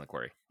this. It works in the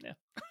quarry. Yeah.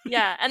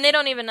 Yeah, and they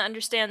don't even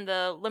understand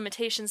the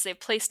limitations they've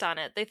placed on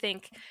it. They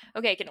think,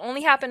 okay, it can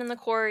only happen in the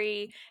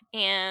quarry,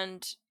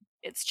 and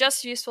it's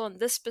just useful in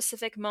this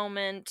specific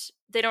moment.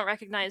 They don't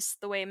recognize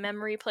the way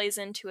memory plays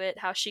into it,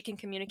 how she can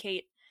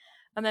communicate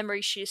a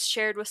memory she's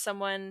shared with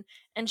someone,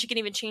 and she can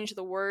even change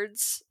the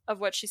words of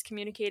what she's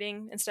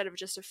communicating instead of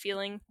just a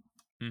feeling.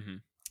 Mm-hmm.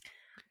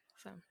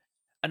 So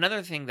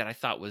Another thing that I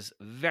thought was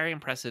very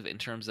impressive in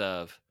terms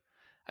of,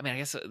 I mean, I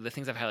guess the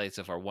things I've highlighted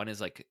so far, one is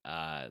like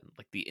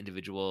the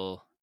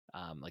individual,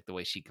 like the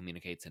way she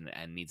communicates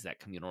and needs that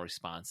communal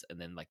response, and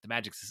then like the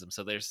magic system.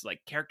 So there's like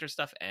character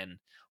stuff and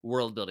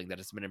world building that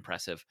has been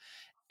impressive.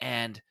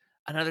 And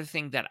another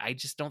thing that I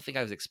just don't think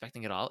I was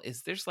expecting at all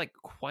is there's like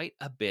quite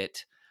a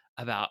bit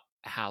about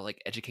how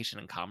like education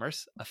and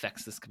commerce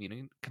affects this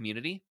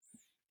community,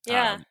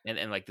 yeah,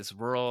 and like this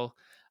rural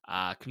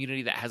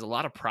community that has a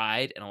lot of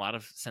pride and a lot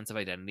of sense of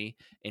identity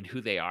in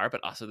who they are, but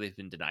also they've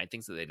been denied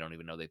things that they don't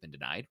even know they've been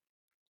denied.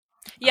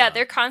 yeah,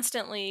 they're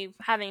constantly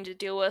having to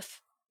deal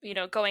with,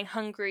 going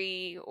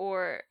hungry,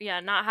 or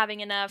not having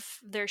enough.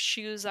 Their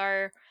shoes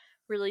are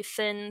really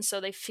thin,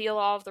 so they feel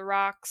all of the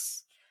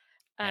rocks.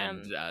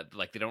 And um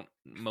like they don't,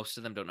 most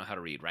of them don't know how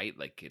to read, right?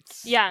 Like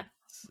yeah,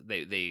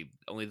 they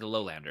only the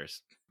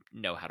lowlanders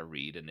know how to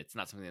read, and it's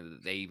not something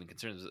that they even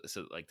concern.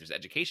 So like there's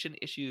education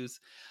issues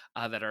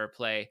that are at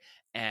play,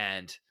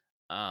 and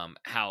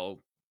how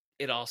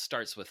it all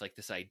starts with like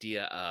this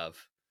idea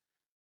of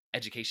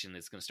education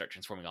is going to start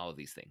transforming all of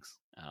these things,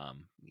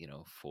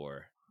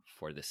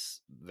 for this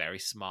very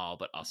small,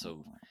 but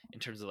also in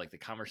terms of like the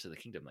commerce of the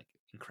kingdom, like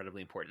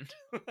incredibly important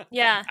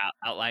yeah,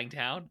 outlying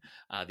town,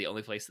 the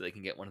only place that they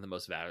can get one of the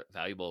most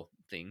valuable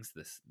things,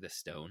 this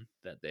stone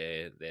that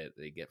they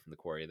get from the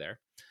quarry there.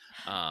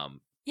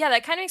 yeah.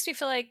 That kind of makes me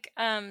feel like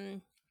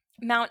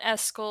Mount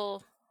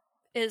Eskel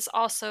is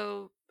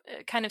also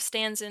kind of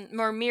stands in,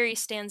 or Miri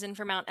stands in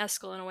for Mount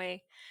Eskel in a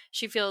way.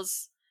 She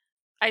feels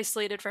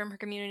isolated from her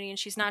community, and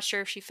she's not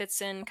sure if she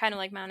fits in, kind of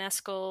like Mount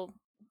Eskel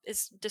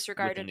is Within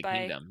disregarded the by.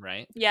 kingdom,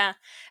 right? Yeah,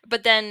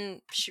 but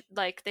then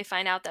they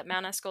find out that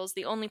Mount Eskel is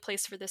the only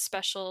place for this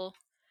special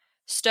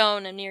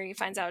stone, and Miri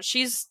finds out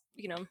she's,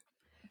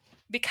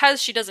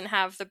 because she doesn't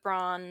have the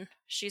brawn,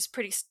 she's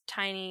pretty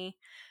tiny,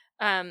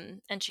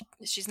 and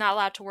she's not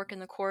allowed to work in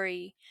the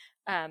quarry.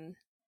 Um,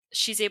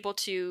 she's able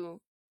to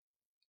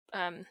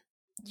um,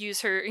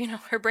 use her,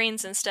 her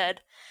brains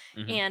instead,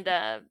 Hmm.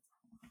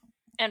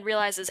 and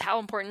realizes how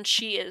important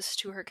she is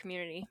to her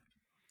community.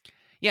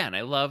 Yeah, and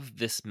I love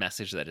this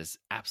message that is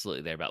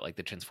absolutely there about like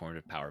the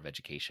transformative power of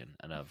education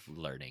and of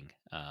learning,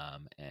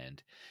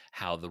 and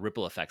how the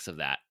ripple effects of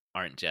that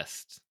aren't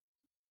just,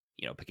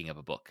 picking up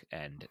a book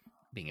and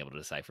being able to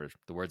decipher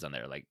the words on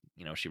there. Like,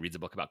 she reads a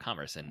book about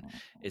commerce and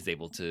is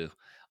able to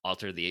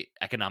alter the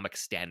economic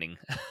standing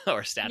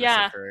or status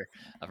Yeah,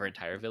 of her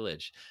entire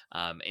village,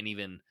 and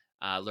even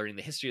learning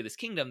the history of this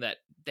kingdom that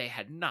they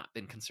had not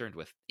been concerned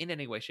with in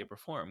any way, shape, or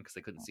form because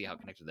they couldn't see how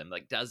connected them,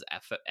 like, does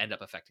end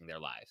up affecting their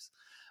lives.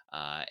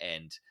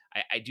 And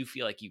I do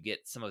feel like you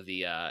get some of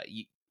the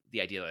idea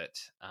that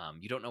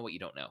you don't know what you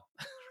don't know,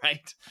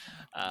 right?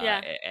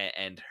 yeah,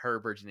 And her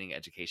burgeoning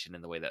education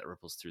and the way that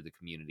ripples through the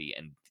community,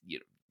 and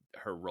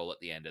her role at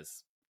the end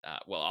as,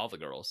 well, all the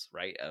girls,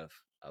 right, of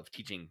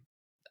teaching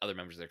other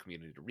members of their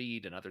community to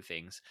read and other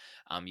things.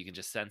 You can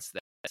just sense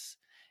that this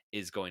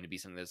is going to be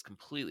something that's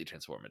completely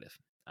transformative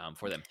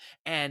for them.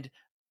 And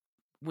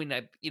when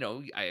I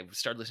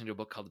started listening to a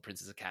book called The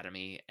Princess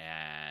Academy,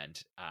 and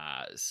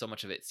so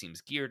much of it seems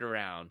geared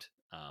around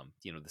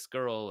this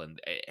girl and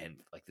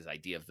like this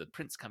idea of the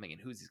prince coming and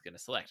who's he's going to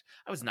select.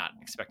 I was not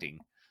expecting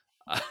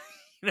uh,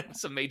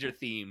 some major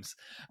themes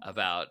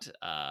about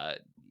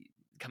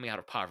coming out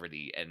of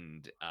poverty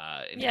and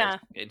yeah,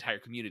 entire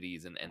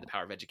communities and the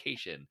power of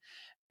education.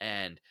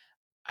 And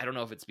I don't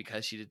know if it's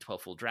because she did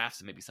 12 full drafts,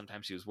 and maybe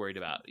sometimes she was worried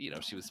about,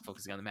 she was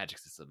focusing on the magic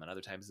system, and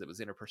other times it was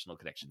interpersonal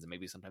connections, and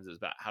maybe sometimes it was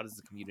about how does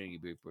the community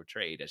be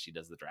portrayed as she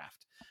does the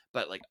draft.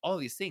 But like all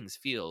these things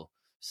feel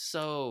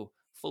so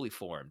fully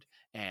formed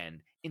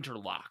and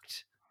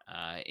interlocked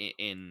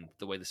in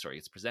the way the story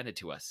gets presented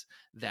to us,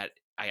 that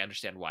I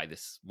understand why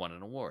this won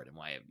an award and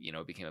why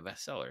it became a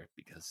bestseller,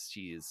 because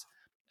she is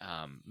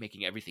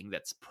making everything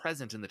that's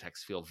present in the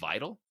text feel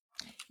vital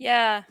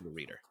yeah, to the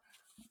reader.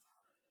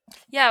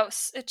 yeah.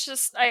 It's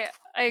just I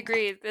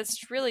agree.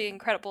 It's really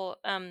incredible.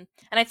 And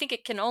I think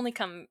it can only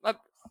come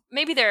up.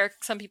 Maybe there are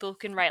some people who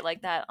can write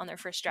like that on their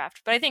first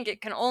draft, but I think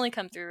it can only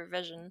come through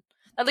revision.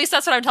 At least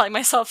that's what I'm telling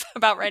myself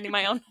about writing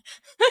my own.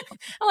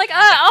 I'm like,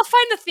 I'll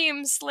find the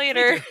themes Me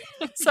later.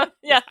 too. So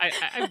Yeah,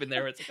 yeah, I've been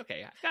there where it's like,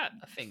 okay, I've got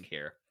a thing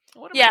here.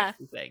 What am I yeah,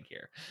 actually saying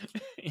here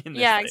in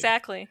this yeah, thing?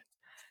 exactly.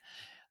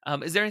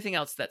 Is there anything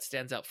else that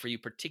stands out for you,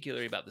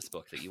 particularly about this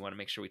book, that you want to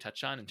make sure we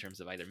touch on in terms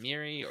of either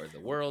Miri or the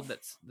world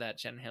that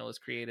Shannon Hale has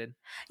created?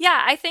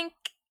 Yeah, I think,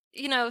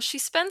 she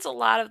spends a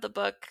lot of the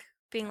book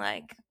being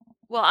like,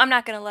 well, I'm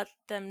not going to let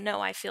them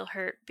know I feel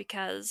hurt,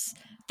 because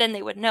then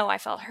they would know I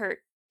felt hurt,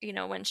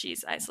 when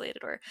she's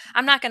isolated. Or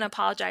I'm not going to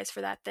apologize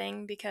for that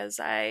thing because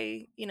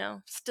I,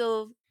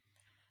 still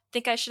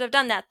think I should have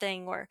done that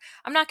thing. Or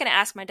I'm not going to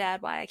ask my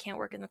dad why I can't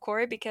work in the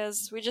quarry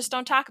because we just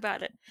don't talk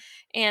about it.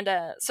 And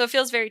so it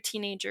feels very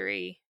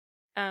teenagery,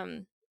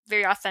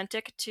 very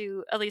authentic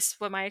to at least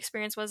what my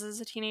experience was as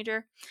a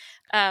teenager.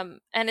 And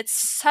it's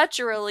such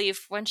a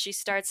relief when she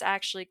starts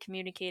actually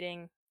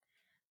communicating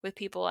with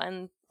people.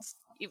 And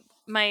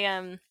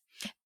my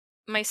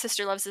my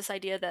sister loves this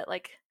idea that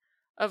like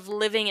of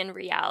living in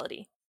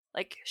reality.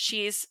 Like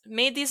she's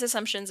made these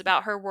assumptions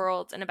about her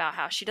world and about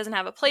how she doesn't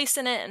have a place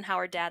in it and how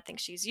her dad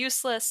thinks she's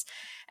useless.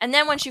 And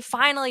then when she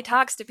finally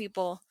talks to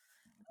people,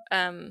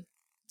 um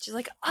she's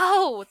like,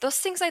 oh, those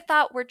things I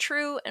thought were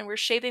true and were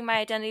shaping my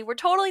identity were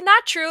totally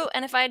not true,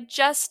 and if I had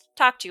just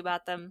talked to you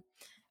about them,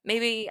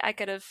 maybe I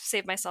could have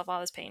saved myself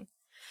all this pain.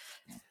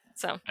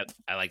 So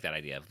I like that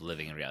idea of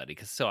living in reality,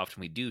 because so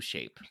often we do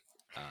shape,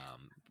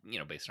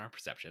 based on our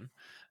perception,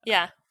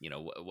 yeah.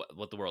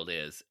 what the world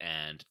is,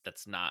 and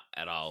that's not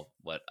at all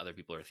what other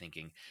people are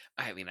thinking.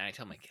 I mean, I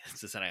tell my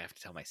kids this, and I have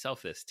to tell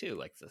myself this too.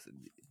 Like this,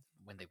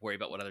 when they worry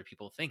about what other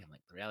people think, I'm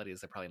like, the reality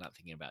is they're probably not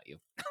thinking about you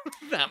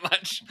that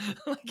much.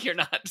 Like you're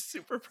not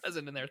super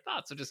present in their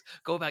thoughts, so just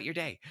go about your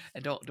day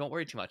and don't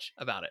worry too much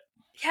about it.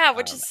 Yeah,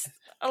 which is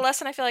a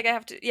lesson I feel like I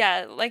have to,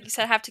 yeah, like you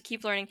said, have to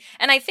keep learning.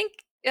 And I think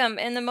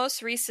in the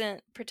most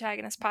recent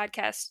Protagonist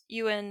podcast,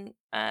 you and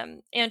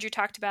Andrew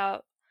talked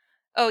about,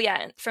 oh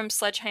yeah, from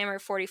Sledgehammer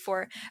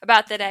 44,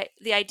 about that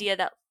the idea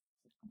that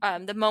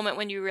the moment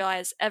when you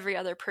realize every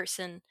other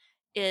person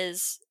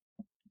is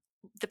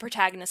the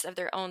protagonist of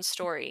their own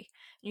story,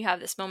 you have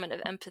this moment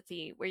of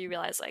empathy where you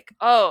realize like,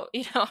 oh,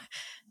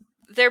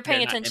 they're They're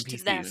paying not attention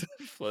to them.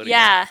 NPCs floating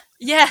Yeah.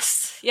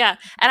 Yes. Yeah.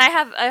 And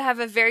I have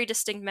a very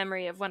distinct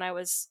memory of when I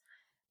was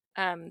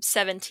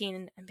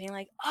 17 and being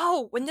like,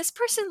 oh, when this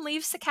person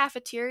leaves the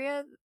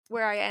cafeteria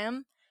where I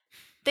am,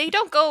 they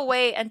don't go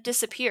away and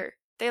disappear.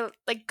 They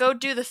like go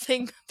do the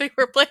thing they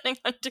were planning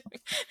on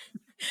doing.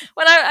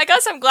 When I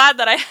guess I'm glad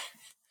that I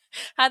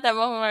had that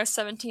moment when I was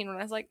 17, when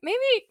I was like, maybe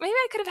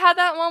I could have had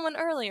that moment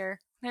earlier.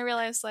 And I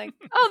realized like,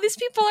 oh, these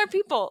people are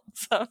people.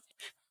 So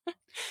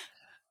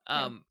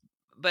yeah.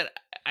 But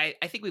I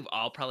think we've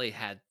all probably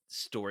had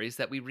stories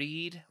that we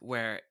read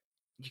where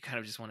you kind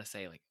of just want to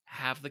say like,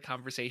 have the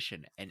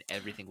conversation and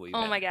everything will be Oh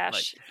better. my gosh.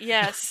 Like,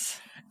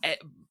 Yes.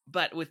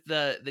 but with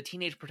the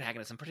teenage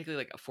protagonist, and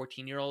particularly like a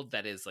 14-year-old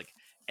that is like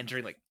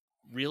entering like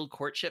real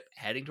courtship,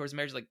 heading towards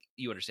marriage, like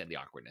you understand the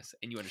awkwardness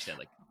and you understand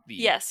like the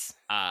Yes.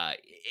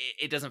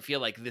 it doesn't feel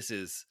like this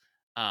is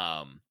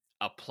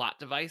a plot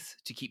device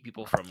to keep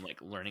people from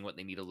like learning what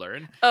they need to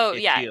learn. Oh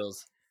It yeah.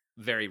 feels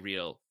very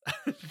real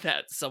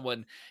that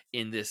someone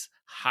in this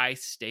high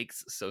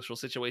stakes social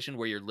situation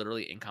where you're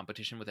literally in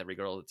competition with every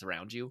girl that's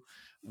around you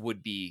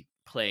would be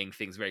playing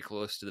things very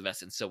close to the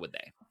vest, and so would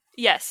they.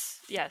 Yes.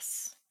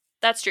 Yes.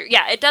 That's true.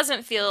 Yeah, it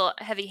doesn't feel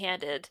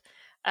heavy-handed.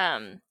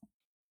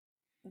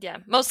 Yeah,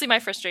 mostly my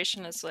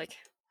frustration is like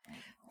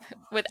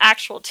with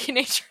actual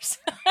teenagers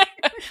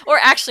or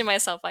actually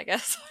myself, I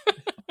guess.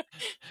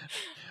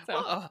 So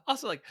Well,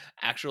 also like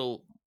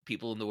actual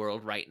people in the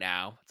world right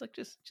now, it's like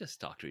just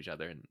talk to each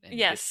other and get some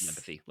yes.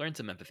 empathy, learn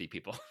some empathy,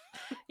 people.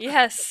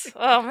 Yes.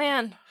 Oh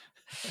man.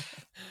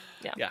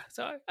 Yeah. Yeah,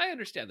 so I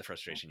understand the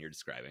frustration you're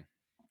describing.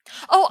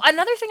 Oh,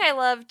 another thing I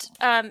loved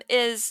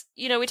is,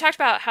 we talked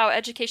about how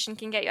education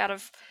can get you out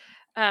of,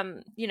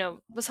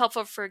 was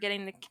helpful for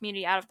getting the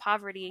community out of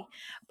poverty.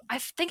 I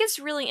think it's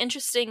really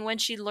interesting when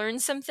she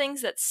learns some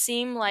things that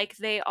seem like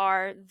they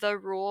are the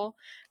rule,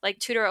 like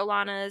Tutor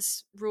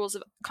Alana's rules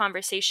of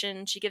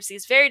conversation. She gives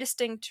these very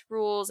distinct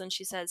rules, and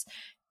she says,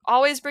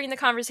 always bring the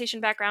conversation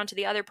back around to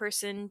the other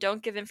person.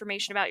 Don't give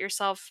information about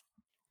yourself.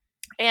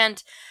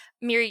 And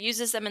Miri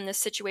uses them in this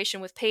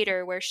situation with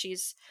Pater, where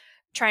she's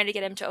trying to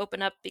get him to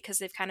open up because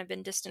they've kind of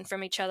been distant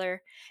from each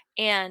other.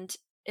 And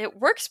it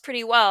works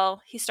pretty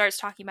well. He starts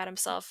talking about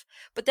himself,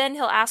 but then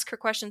he'll ask her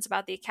questions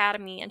about the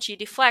academy, and she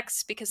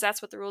deflects because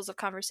that's what the rules of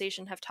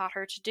conversation have taught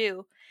her to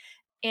do.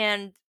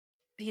 And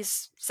he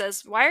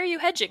says, why are you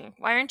hedging?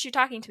 Why aren't you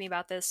talking to me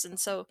about this? And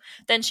so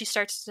then she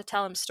starts to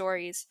tell him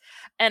stories.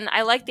 And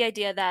I like the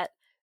idea that,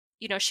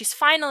 she's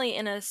finally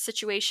in a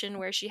situation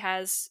where she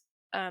has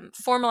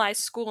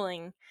formalized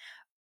schooling,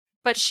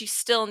 but she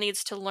still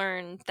needs to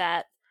learn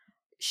that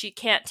she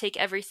can't take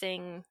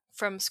everything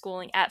from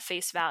schooling at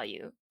face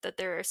value, that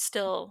there are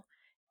still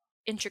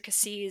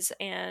intricacies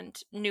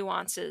and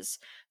nuances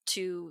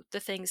to the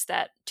things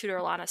that Tutor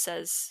Alana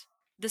says,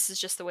 this is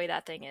just the way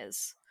that thing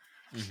is.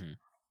 Mm-hmm.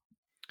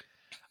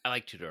 I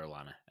like Tudor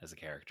Alana as a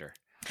character.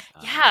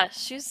 Yeah,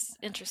 she's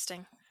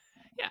interesting.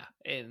 Yeah,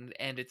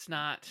 and it's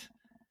not.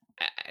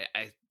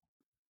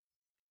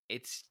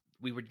 It's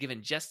we were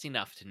given just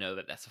enough to know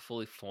that that's a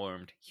fully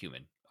formed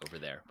human over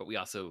there, but we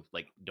also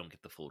like don't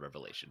get the full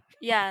revelation.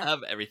 Yeah.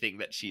 Of everything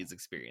that she's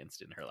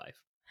experienced in her life.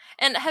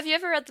 And have you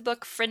ever read the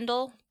book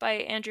Frindle by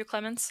Andrew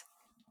Clements?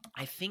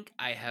 I think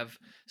I have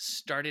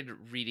started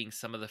reading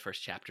some of the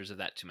first chapters of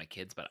that to my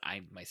kids, but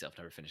I myself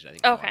never finished it. I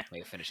think my mom may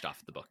have finished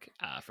off the book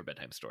for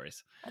bedtime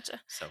stories. Gotcha.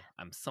 So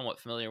I'm somewhat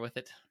familiar with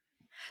it.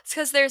 It's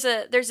because there's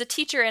a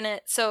teacher in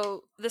it.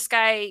 So this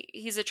guy,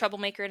 he's a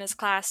troublemaker in his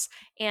class,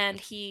 and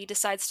he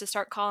decides to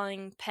start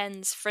calling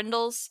pens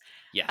Frindles.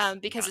 Yes.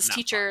 Because his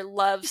teacher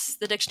loves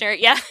the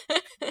dictionary. Yeah.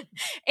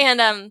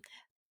 And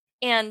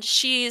and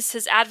she's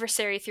his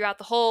adversary throughout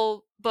the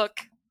whole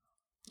book.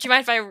 Do you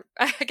mind if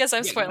I guess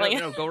I'm Yeah, spoiling it.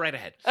 no, go right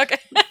ahead. Okay.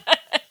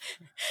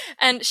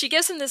 And she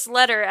gives him this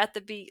letter at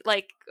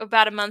like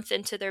about a month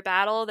into their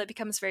battle that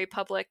becomes very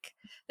public.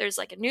 There's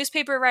like a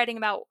newspaper writing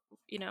about,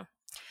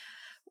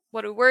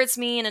 what do words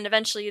mean, and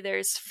eventually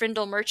there's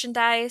Frindle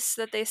merchandise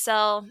that they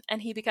sell,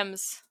 and he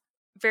becomes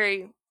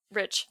very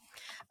rich,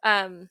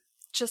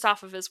 just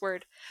off of his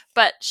word.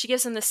 But she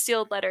gives him this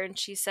sealed letter, and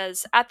she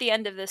says, at the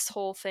end of this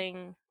whole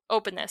thing,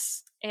 open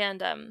this.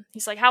 And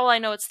he's like, how will I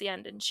know it's the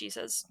end? And she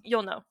says,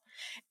 you'll know.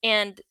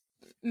 And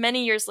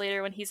many years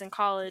later, when he's in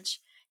college,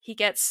 he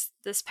gets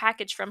this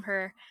package from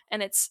her,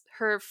 and it's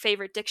her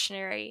favorite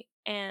dictionary,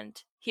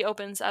 and he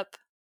opens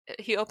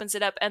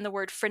it up, and the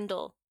word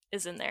Frindle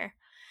is in there.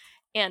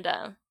 And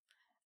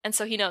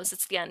so he knows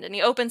it's the end, and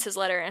he opens his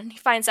letter, and he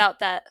finds out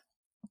that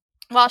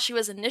while she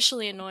was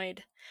initially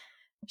annoyed,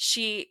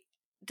 she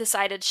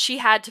decided she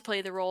had to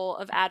play the role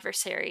of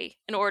adversary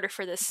in order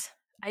for this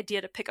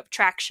idea to pick up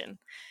traction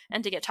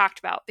and to get talked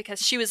about, because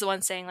she was the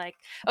one saying, like,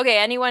 okay,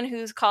 anyone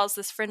who calls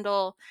this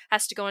Frindle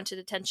has to go into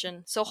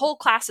detention. So whole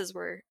classes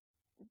were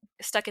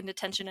stuck in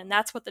detention, and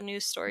that's what the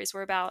news stories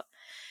were about.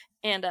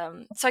 And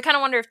so I kind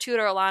of wonder if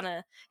Tudor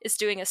Alana is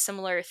doing a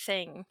similar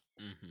thing.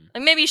 Mm-hmm.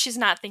 Like, maybe she's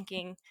not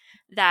thinking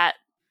that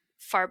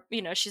far,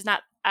 she's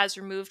not as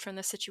removed from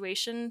the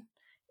situation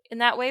in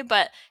that way,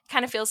 but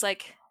kind of feels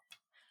like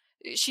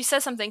she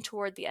says something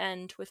toward the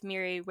end with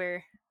Miri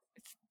where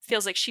it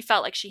feels like she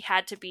felt like she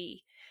had to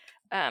be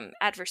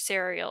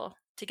adversarial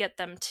to get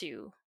them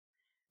to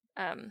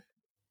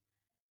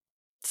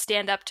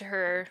stand up to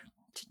her,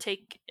 to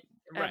take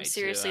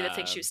seriously the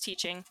things she was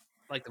teaching.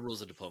 Like the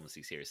rules of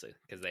diplomacy seriously,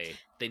 because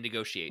they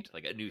negotiate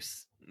like a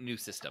new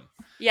system.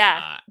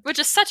 Yeah, which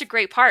is such a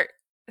great part.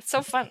 It's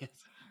so fun.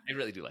 I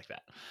really do like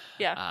that.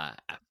 Yeah,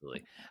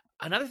 absolutely.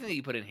 Another thing that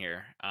you put in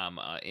here,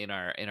 in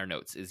our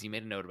notes, is you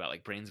made a note about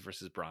like brains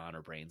versus brawn,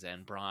 or brains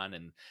and brawn,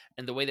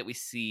 and the way that we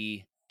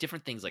see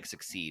different things like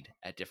succeed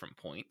at different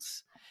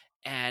points.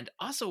 And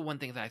also one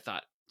thing that I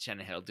thought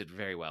Shannon Hale did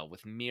very well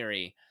with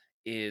Miri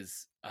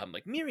is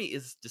like Miri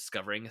is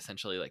discovering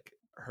essentially like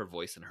her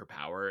voice and her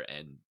power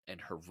and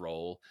her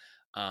role,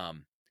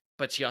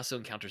 but she also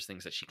encounters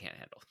things that she can't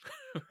handle.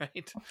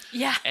 Right.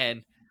 Yeah.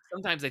 And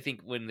sometimes I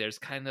think when there's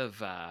kind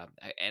of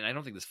and I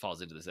don't think this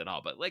falls into this at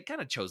all, but like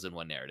kind of chosen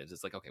one narratives,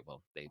 it's like, okay,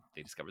 well, they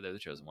discover they're the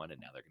chosen one, and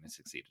now they're going to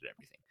succeed at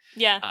everything.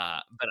 Yeah.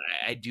 But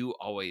I do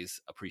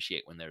always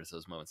appreciate when there's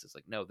those moments. It's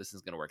like, no, this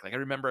isn't going to work. Like I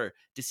remember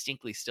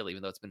distinctly still,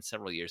 even though it's been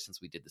several years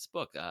since we did this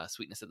book,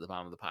 Sweetness at the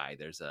Bottom of the Pie.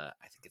 There's I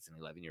think it's an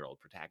 11-year-old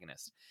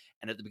protagonist,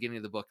 and at the beginning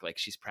of the book, like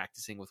she's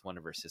practicing with one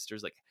of her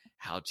sisters, like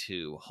how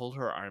to hold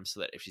her arm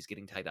so that if she's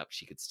getting tied up,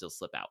 she could still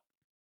slip out.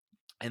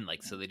 And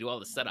like, so they do all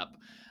the setup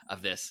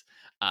of this,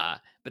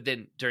 but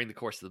then during the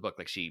course of the book,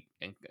 like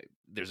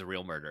there's a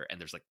real murder, and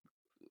there's like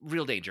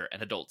real danger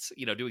and adults,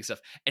 doing stuff,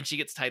 and she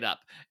gets tied up,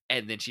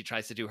 and then she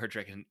tries to do her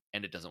trick,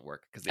 and it doesn't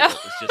work because the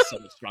adult is just so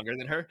much stronger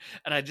than her.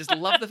 And I just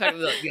love the fact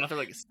that the author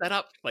like set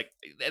up like,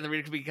 and the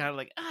reader could be kind of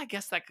like, I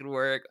guess that could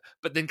work,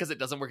 but then because it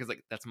doesn't work, it's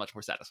like, that's much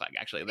more satisfying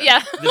actually.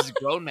 Yeah. This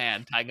grown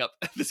man tying up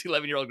this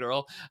 11-year-old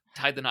girl,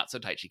 tied the knot so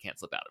tight she can't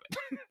slip out of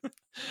it.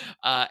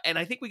 And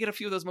I think we get a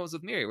few of those moments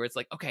with Miri where it's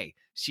like, okay,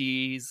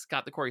 she's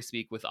got the Corey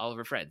speak with all of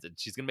her friends, and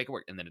she's gonna make it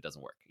work, and then it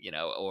doesn't work,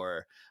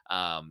 or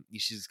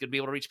she's gonna be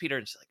able to reach Peter,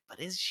 and she's like, but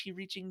is she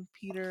reaching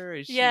Peter?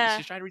 Is she's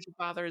trying to reach her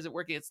father? Is it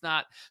working? It's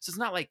not. So it's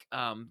not like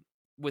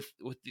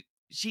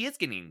she is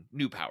getting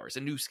new powers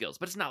and new skills,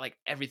 but it's not like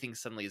everything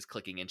suddenly is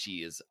clicking and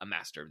she is a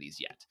master of these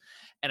yet.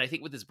 And I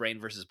think with this brain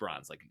versus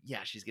bronze, like,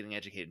 yeah, she's getting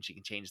educated and she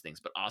can change things,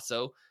 but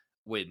also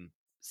when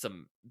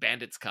some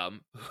bandits come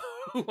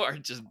who are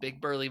just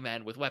big burly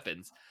men with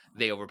weapons,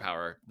 they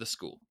overpower the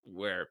school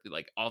where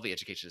like all the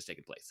education has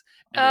taken place,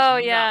 and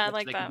there's not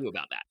much they can do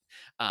about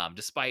that,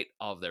 despite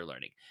all of their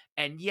learning.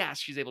 And yes,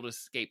 she's able to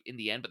escape in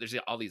the end, but there's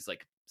all these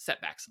like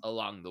setbacks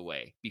along the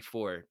way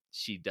before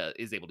she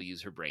is able to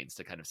use her brains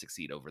to kind of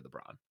succeed over the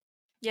brawn.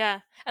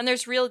 Yeah, and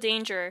there's real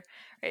danger,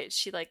 right?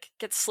 She like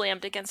gets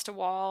slammed against a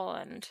wall,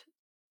 and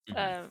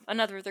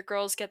another of the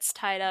girls gets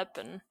tied up,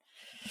 and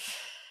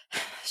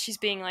she's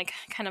being like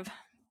kind of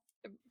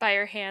by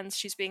her hands,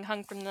 she's being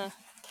hung from the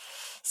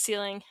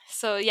ceiling.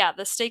 So yeah,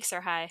 the stakes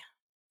are high.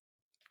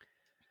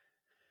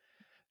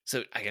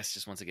 So I guess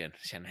just once again,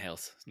 Shannon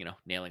Hale's,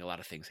 nailing a lot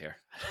of things here.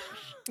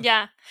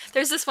 Yeah,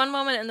 there's this one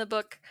moment in the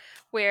book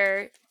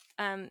where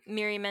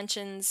Miri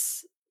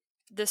mentions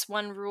this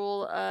one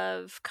rule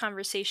of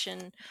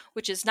conversation,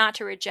 which is not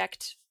to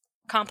reject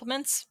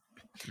compliments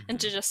and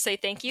to just say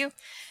thank you.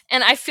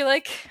 And I feel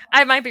like,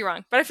 I might be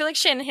wrong, but I feel like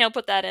Shannon Hale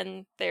put that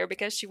in there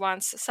because she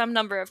wants some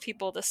number of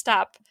people to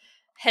stop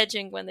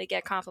hedging when they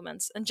get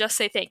compliments and just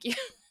say thank you.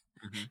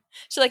 Mm-hmm.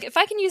 She's like, if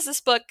I can use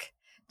this book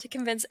to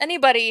convince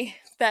anybody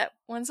that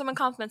when someone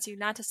compliments you,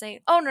 not to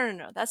say, oh,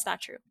 no, that's not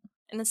true,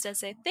 and instead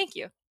say thank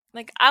you.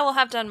 Like, I will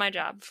have done my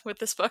job with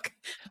this book.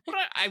 But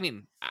I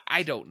mean,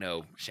 I don't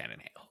know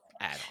Shannon Hale.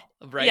 at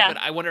all, right? Yeah. But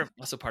I wonder if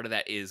also part of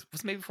that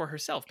was maybe for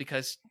herself,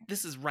 because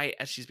this is right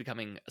as she's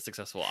becoming a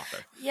successful author,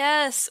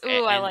 Yes.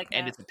 Ooh, I like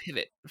and that. it's a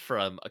pivot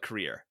from a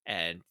career,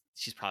 and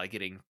she's probably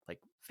getting like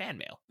fan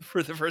mail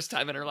for the first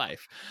time in her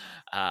life.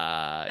 You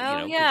Oh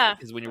know, yeah.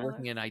 because when you're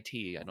working in IT,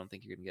 I don't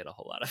think you're gonna get a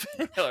whole lot of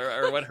fan mail,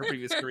 or what her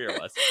previous career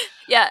was.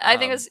 Yeah, I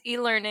think it Um, was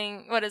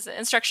e-learning. What is it?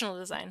 Instructional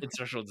design.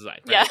 Instructional design,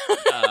 Yeah.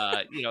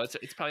 right? You know,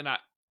 it's probably not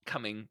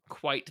coming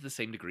quite to the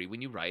same degree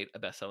when you write a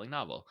best-selling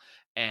novel,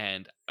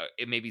 and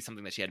it may be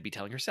something that she had to be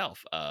telling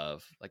herself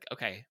of, like,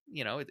 okay,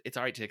 you know, it's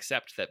all right to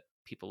accept that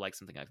people like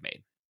something I've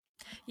made.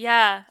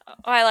 Yeah. Oh,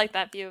 I like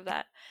that view of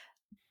that.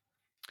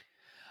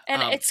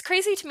 And Um, it's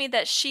crazy to me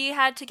that she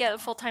had to get a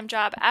full-time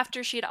job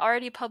after she'd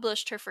already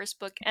published her first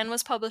book and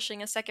was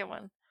publishing a second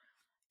one.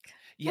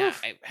 yeah,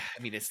 Oof.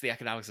 I mean, it's the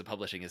economics of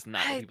publishing is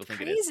not what It's people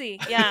think it is. crazy.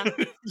 Yeah.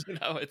 You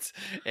know,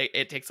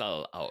 it takes a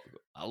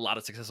lot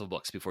of successful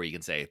books before you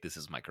can say this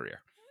is my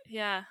career.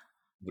 Yeah.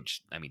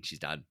 Which, I mean, she's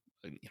done.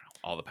 You know,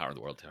 all the power in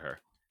the world to her.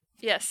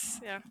 Yes.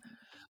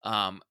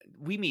 Yeah.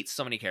 We meet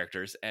so many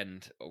characters,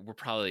 and we're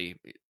probably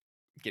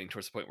getting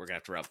towards the point we're gonna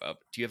have to wrap up.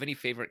 Do you have any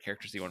favorite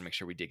characters that you want to make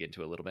sure we dig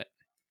into a little bit?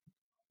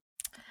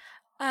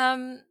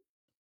 Um,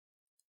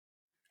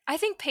 I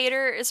think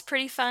Pater is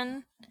pretty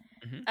fun.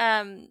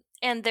 Hmm.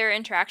 And their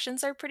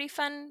interactions are pretty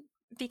fun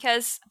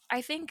because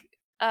I think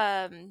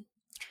a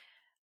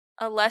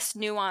less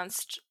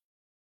nuanced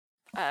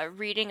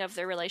reading of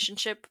their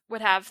relationship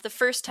would have the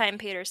first time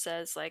Pater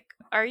says, like,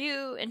 "Are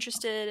you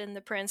interested in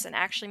the prince and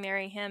actually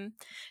marrying him?"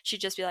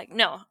 She'd just be like,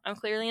 "No, I'm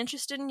clearly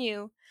interested in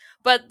you."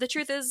 But the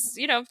truth is,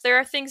 there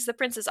are things the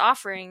prince is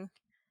offering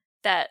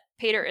that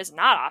Pater is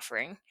not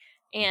offering,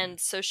 Hmm.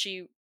 and so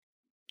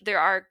there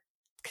are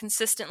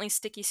consistently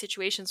sticky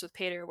situations with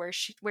Pater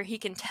where he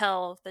can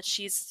tell that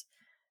she's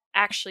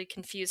actually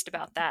confused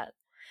about that,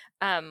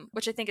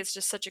 which I think is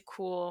just such a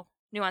cool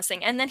nuanced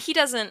thing. And then he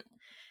doesn't,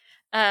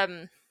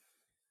 um,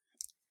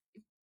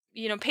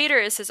 Pater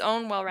is his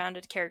own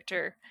well-rounded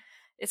character.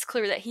 It's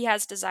clear that he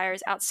has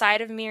desires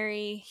outside of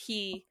Miri.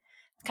 He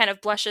kind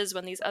of blushes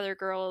when these other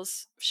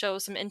girls show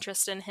some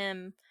interest in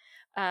him,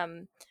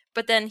 um,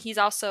 but then he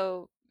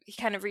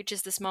kind of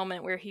reaches this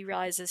moment where he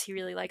realizes he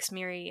really likes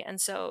Miri, and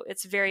so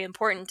it's very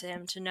important to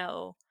him to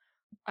know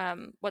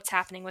what's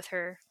happening with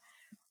her.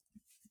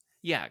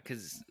 Yeah,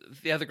 because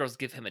the other girls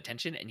give him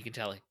attention, and you can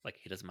tell like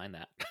he doesn't mind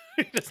that.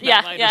 He does not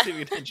Yeah, mind yeah,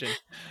 receiving attention,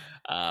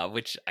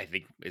 which I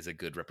think is a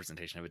good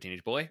representation of a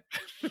teenage boy.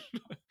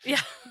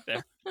 yeah,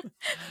 There.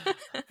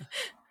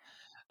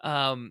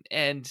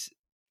 And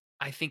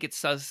I think it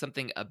says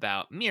something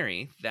about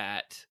Miri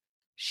that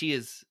she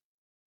is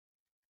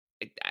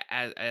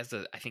as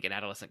a, I think, an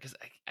adolescent, because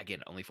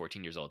again, only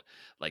 14 years old,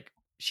 like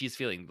she's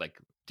feeling like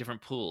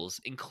different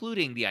pulls,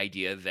 including the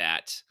idea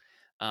that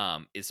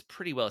is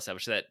pretty well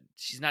established that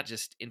she's not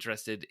just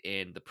interested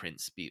in the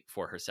prince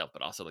for herself,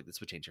 but also like this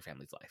would change her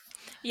family's life.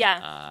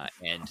 yeah,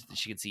 And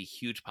she can see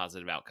huge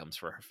positive outcomes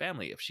for her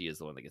family if she is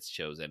the one that gets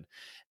chosen.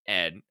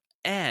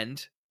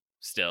 And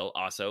still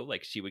also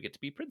like she would get to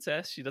be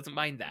princess, she doesn't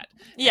mind that.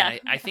 And yeah,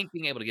 I think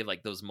being able to give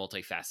like those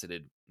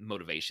multifaceted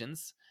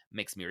motivations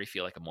makes Miri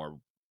feel like a more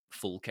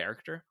full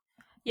character.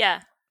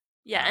 yeah.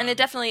 Yeah, and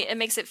um it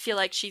makes it feel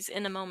like she's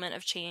in a moment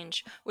of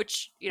change,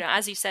 which,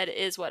 as you said,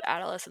 is what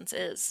adolescence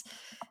is.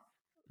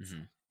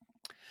 mhm.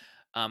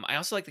 I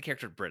also like the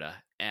character of Britta,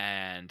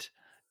 and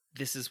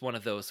this is one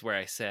of those where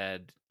I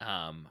said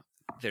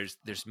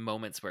there's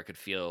moments where I could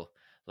feel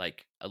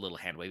like a little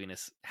hand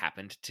waviness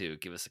happened to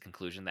give us a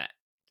conclusion that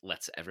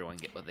lets everyone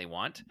get what they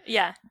want.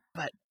 Yeah.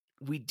 But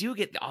we do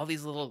get all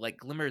these little like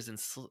glimmers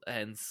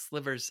and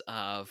slivers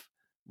of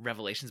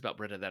revelations about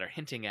Britta that are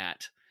hinting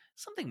at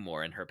something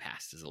more in her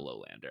past as a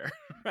lowlander,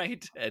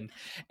 right?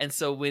 And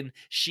so when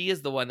she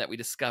is the one that we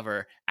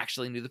discover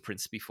actually knew the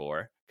prince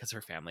before, because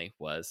her family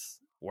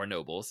were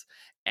nobles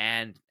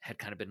and had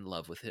kind of been in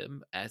love with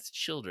him as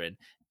children,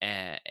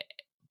 and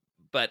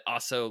but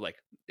also like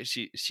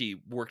she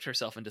worked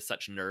herself into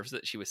such nerves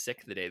that she was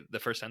sick the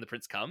first time the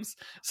prince comes,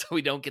 so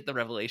we don't get the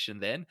revelation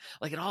then.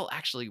 Like it all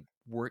actually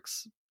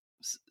works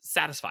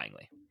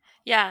satisfyingly.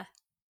 Yeah.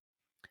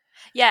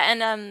 Yeah,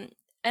 and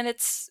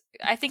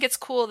I think it's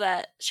cool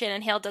that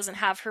Shannon Hale doesn't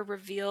have her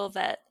reveal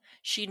that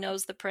she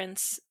knows the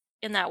prince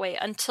in that way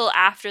until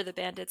after the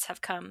bandits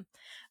have come.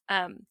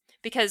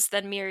 Because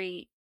then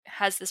Miri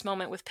has this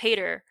moment with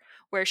Pater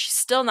where she's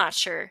still not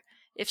sure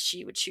if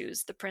she would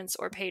choose the prince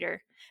or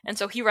Pater. And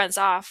so he runs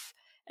off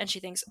and she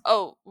thinks,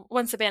 "Oh,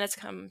 once the bandits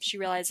come, she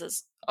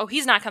realizes, oh,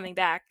 he's not coming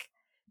back."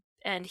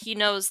 And he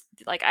knows,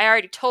 like, I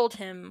already told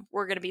him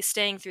we're going to be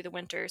staying through the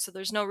winter, so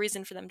there's no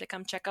reason for them to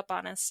come check up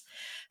on us.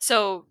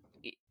 So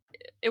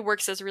it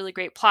works as a really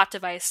great plot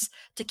device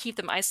to keep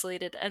them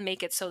isolated and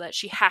make it so that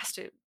she has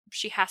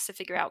to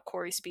figure out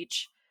Corey's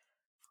speech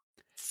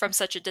from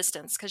such a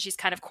distance because she's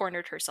kind of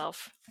cornered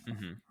herself.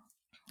 Hmm.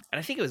 And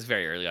I think it was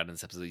very early on in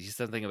this episode, you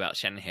said something about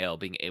Shannon Hale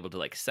being able to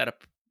like set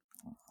up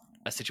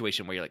a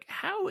situation where you're like,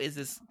 how is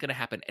this gonna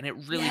happen? And it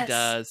really Yes.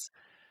 does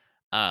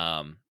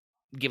um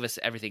give us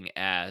everything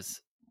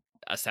as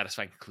a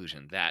satisfying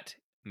conclusion that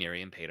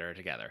Miri and Peter are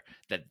together,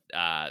 that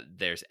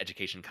there's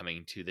education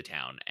coming to the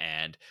town,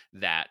 and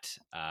that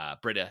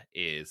Britta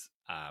is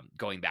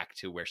going back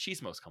to where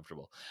she's most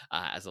comfortable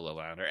as a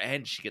Lowlander,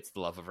 and she gets the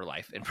love of her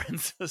life in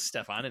Prince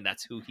Stefan, and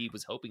that's who he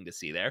was hoping to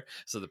see there.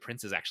 So the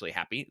prince is actually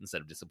happy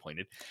instead of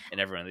disappointed in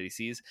everyone that he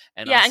sees.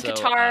 And Yeah, and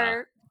also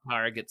Qatar.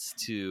 Qatar gets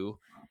to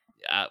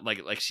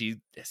like she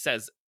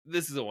says,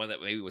 this is the one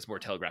that maybe was more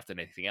telegraphed than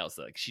anything else.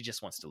 Like she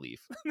just wants to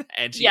leave,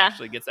 and she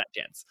actually gets that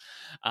chance.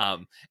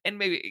 And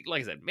maybe,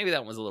 like I said, maybe that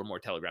one was a little more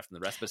telegraphed than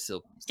the rest, but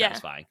still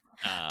satisfying.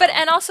 But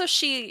and also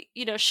she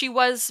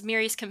was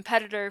Miri's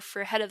competitor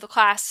for head of the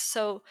class,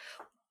 so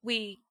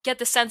we get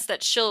the sense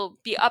that she'll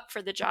be up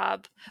for the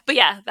job. But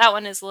yeah, that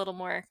one is a little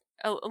more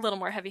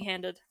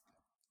heavy-handed.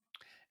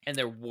 And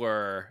there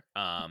were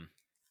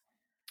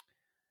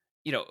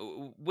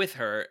with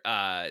her,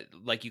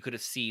 like you could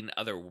have seen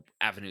other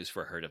avenues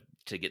for her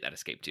to get that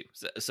escape too.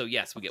 So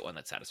yes, we get one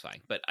that's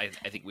satisfying, but I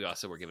think we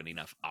also were given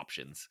enough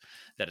options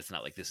that it's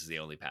not like this is the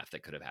only path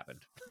that could have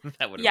happened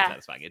that would have been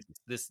satisfying.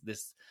 It's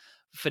this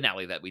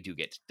finale that we do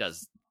get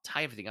does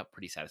tie everything up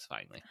pretty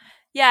satisfyingly.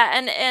 Yeah,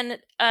 and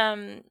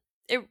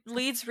it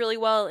leads really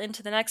well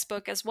into the next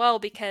book as well,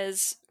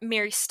 because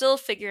Miri's still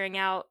figuring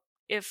out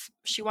if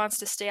she wants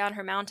to stay on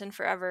her mountain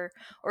forever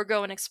or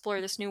go and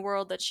explore this new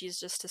world that she's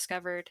just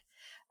discovered.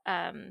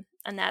 And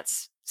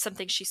that's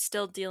something she's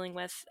still dealing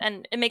with.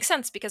 And it makes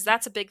sense because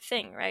that's a big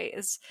thing, right?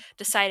 Is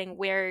deciding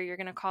where you're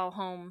going to call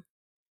home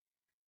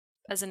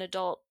as an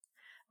adult.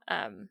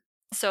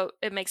 So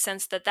it makes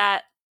sense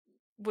that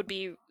would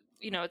be,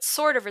 it's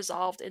sort of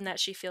resolved in that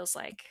she feels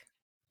like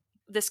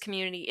this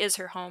community is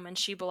her home and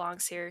she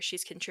belongs here.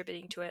 She's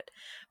contributing to it.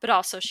 But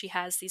also she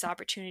has these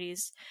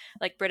opportunities.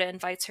 Like Britta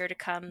invites her to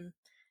come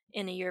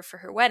in a year for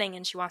her wedding,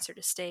 and she wants her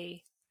to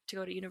stay to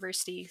go to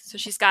university. So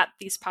she's got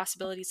these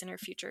possibilities in her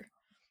future.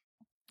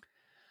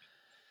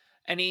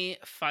 Any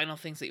final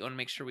things that you want to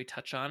make sure we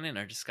touch on in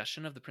our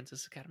discussion of the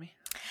Princess Academy?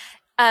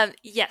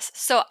 Yes.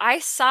 So I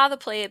saw the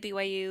play at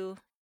BYU,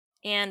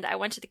 and I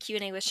went to the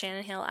Q&A with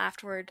Shannon Hale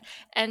afterward,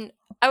 and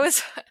I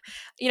was,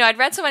 I'd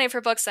read so many of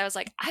her books, I was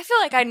like, I feel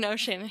like I know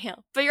Shannon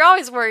Hale, but you're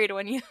always worried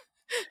when you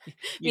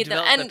you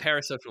develop a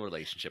parasocial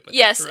relationship with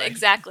yes, her, right?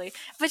 exactly.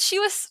 But she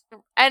was,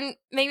 and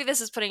maybe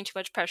this is putting too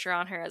much pressure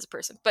on her as a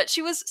person, but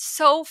she was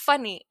so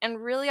funny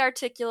and really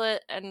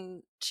articulate,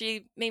 and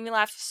she made me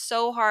laugh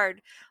so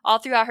hard all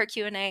throughout her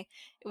Q&A.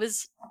 It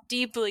was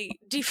deeply,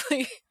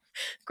 deeply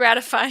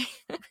gratifying.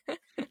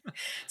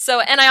 So,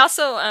 and I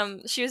also,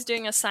 she was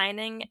doing a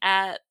signing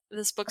at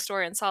this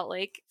bookstore in Salt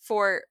Lake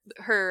for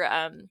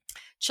her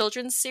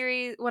children's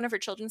series, one of her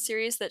children's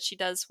series that she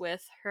does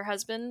with her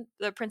husband,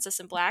 The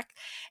Princess in Black.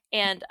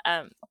 And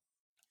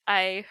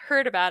I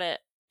heard about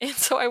it, and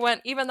so I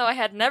went, even though I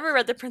had never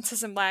read The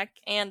Princess in Black.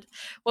 And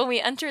when we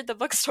entered the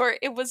bookstore,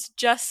 it was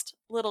just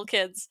little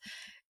kids.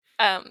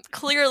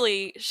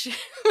 Clearly she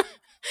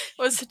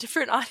was a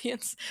different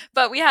audience,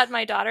 but we had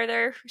my daughter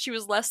there. She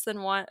was less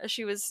than one.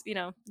 She was,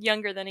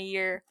 younger than a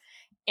year,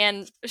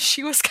 and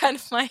she was kind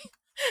of my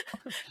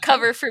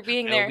cover for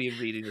being there. I'll be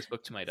reading this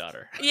book to my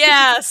daughter.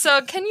 Yeah.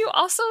 So can you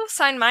also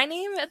sign my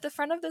name at the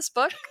front of this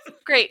book?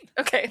 Great.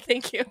 Okay.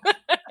 Thank you.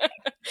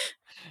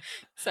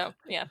 So,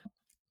 yeah.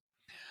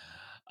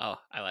 Oh,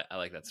 I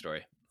like that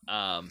story.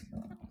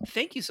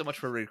 Thank you so much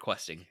for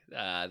requesting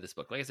this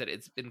book. Like I said,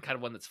 it's been kind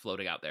of one that's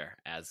floating out there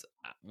as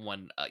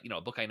one,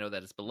 a book I know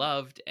that is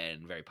beloved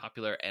and very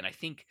popular. And I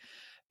think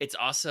it's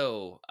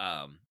also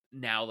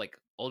now like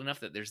old enough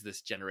that there's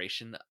this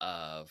generation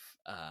of,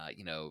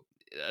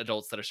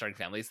 adults that are starting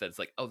families that's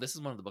like, oh, this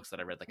is one of the books that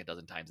I read like a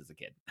dozen times as a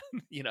kid.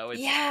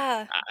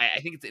 Yeah. I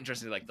think it's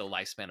interesting, like the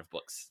lifespan of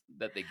books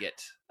that they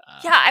get.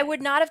 Yeah, I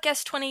would not have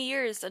guessed 20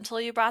 years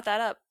until you brought that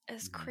up.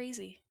 It's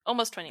crazy.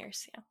 Almost 20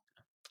 years, yeah.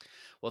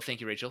 Well,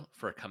 thank you, Rachel,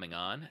 for coming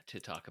on to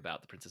talk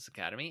about the Princess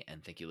Academy,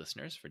 and thank you,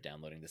 listeners, for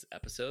downloading this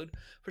episode.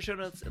 For show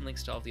notes and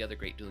links to all the other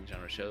great Dueling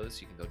Genre shows,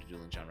 you can go to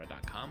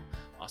duelinggenre.com.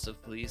 Also,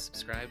 please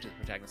subscribe to the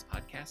Protagonist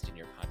Podcast in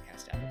your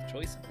podcast app of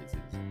choice, and please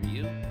leave us a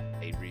review,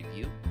 a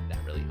review. That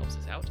really helps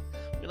us out.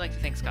 We'd like to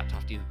thank Scott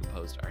Tofty, who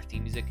composed our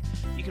theme music.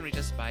 You can reach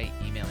us by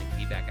emailing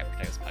feedback at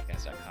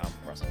protagonistpodcast.com,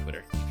 or else on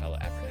Twitter. You can follow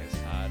at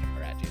protagonistpod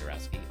or at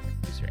Jadarowski.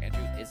 Producer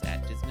Andrew is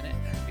at Disminute,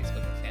 and our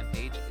Facebook fan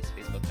page is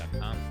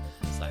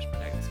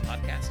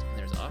facebook.com/protagonistpodcast. And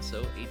there's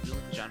also a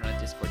Dueling Genre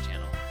Discord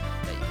channel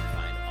that you can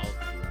find all of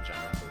the Dueling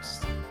Genre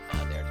hosts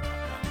there to talk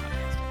about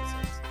podcast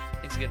episodes.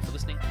 Thanks again for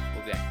listening.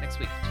 We'll be back next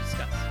week to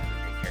discuss a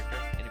great character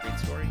and a great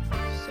story.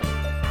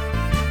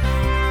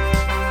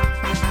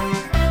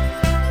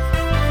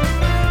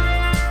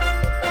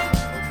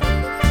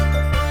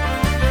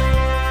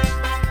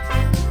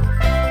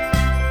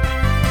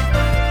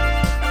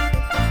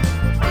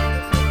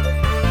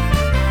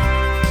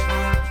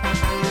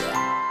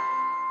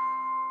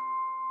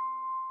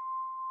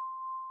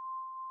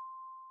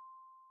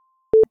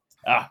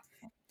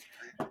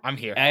 I'm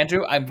here.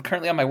 Andrew, I'm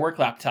currently on my work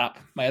laptop.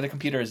 My other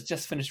computer has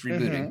just finished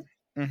rebooting.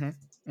 And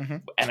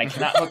I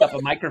cannot hook up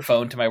a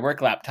microphone to my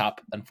work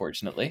laptop,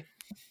 unfortunately,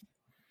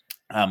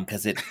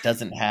 because it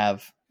doesn't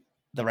have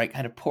the right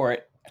kind of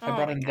port. If I Oh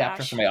brought my an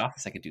adapter from gosh. my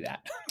office, I could do that.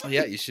 Oh,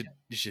 yeah, you should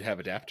have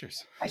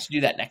adapters. I should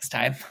do that next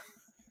time.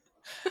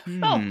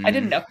 Well, I Hmm.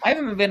 didn't know. I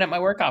haven't been at my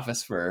work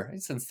office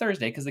since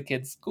Thursday because the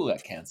kids' school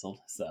got canceled.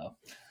 So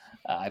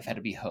I've had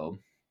to be home.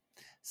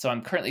 So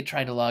I'm currently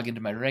trying to log into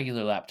my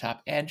regular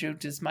laptop. Andrew,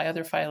 does my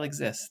other file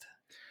exist?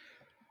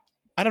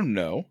 I don't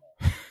know.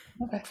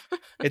 Okay.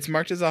 It's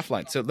marked as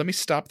offline. So let me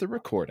stop the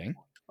recording.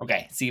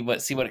 Okay. See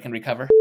what it can recover.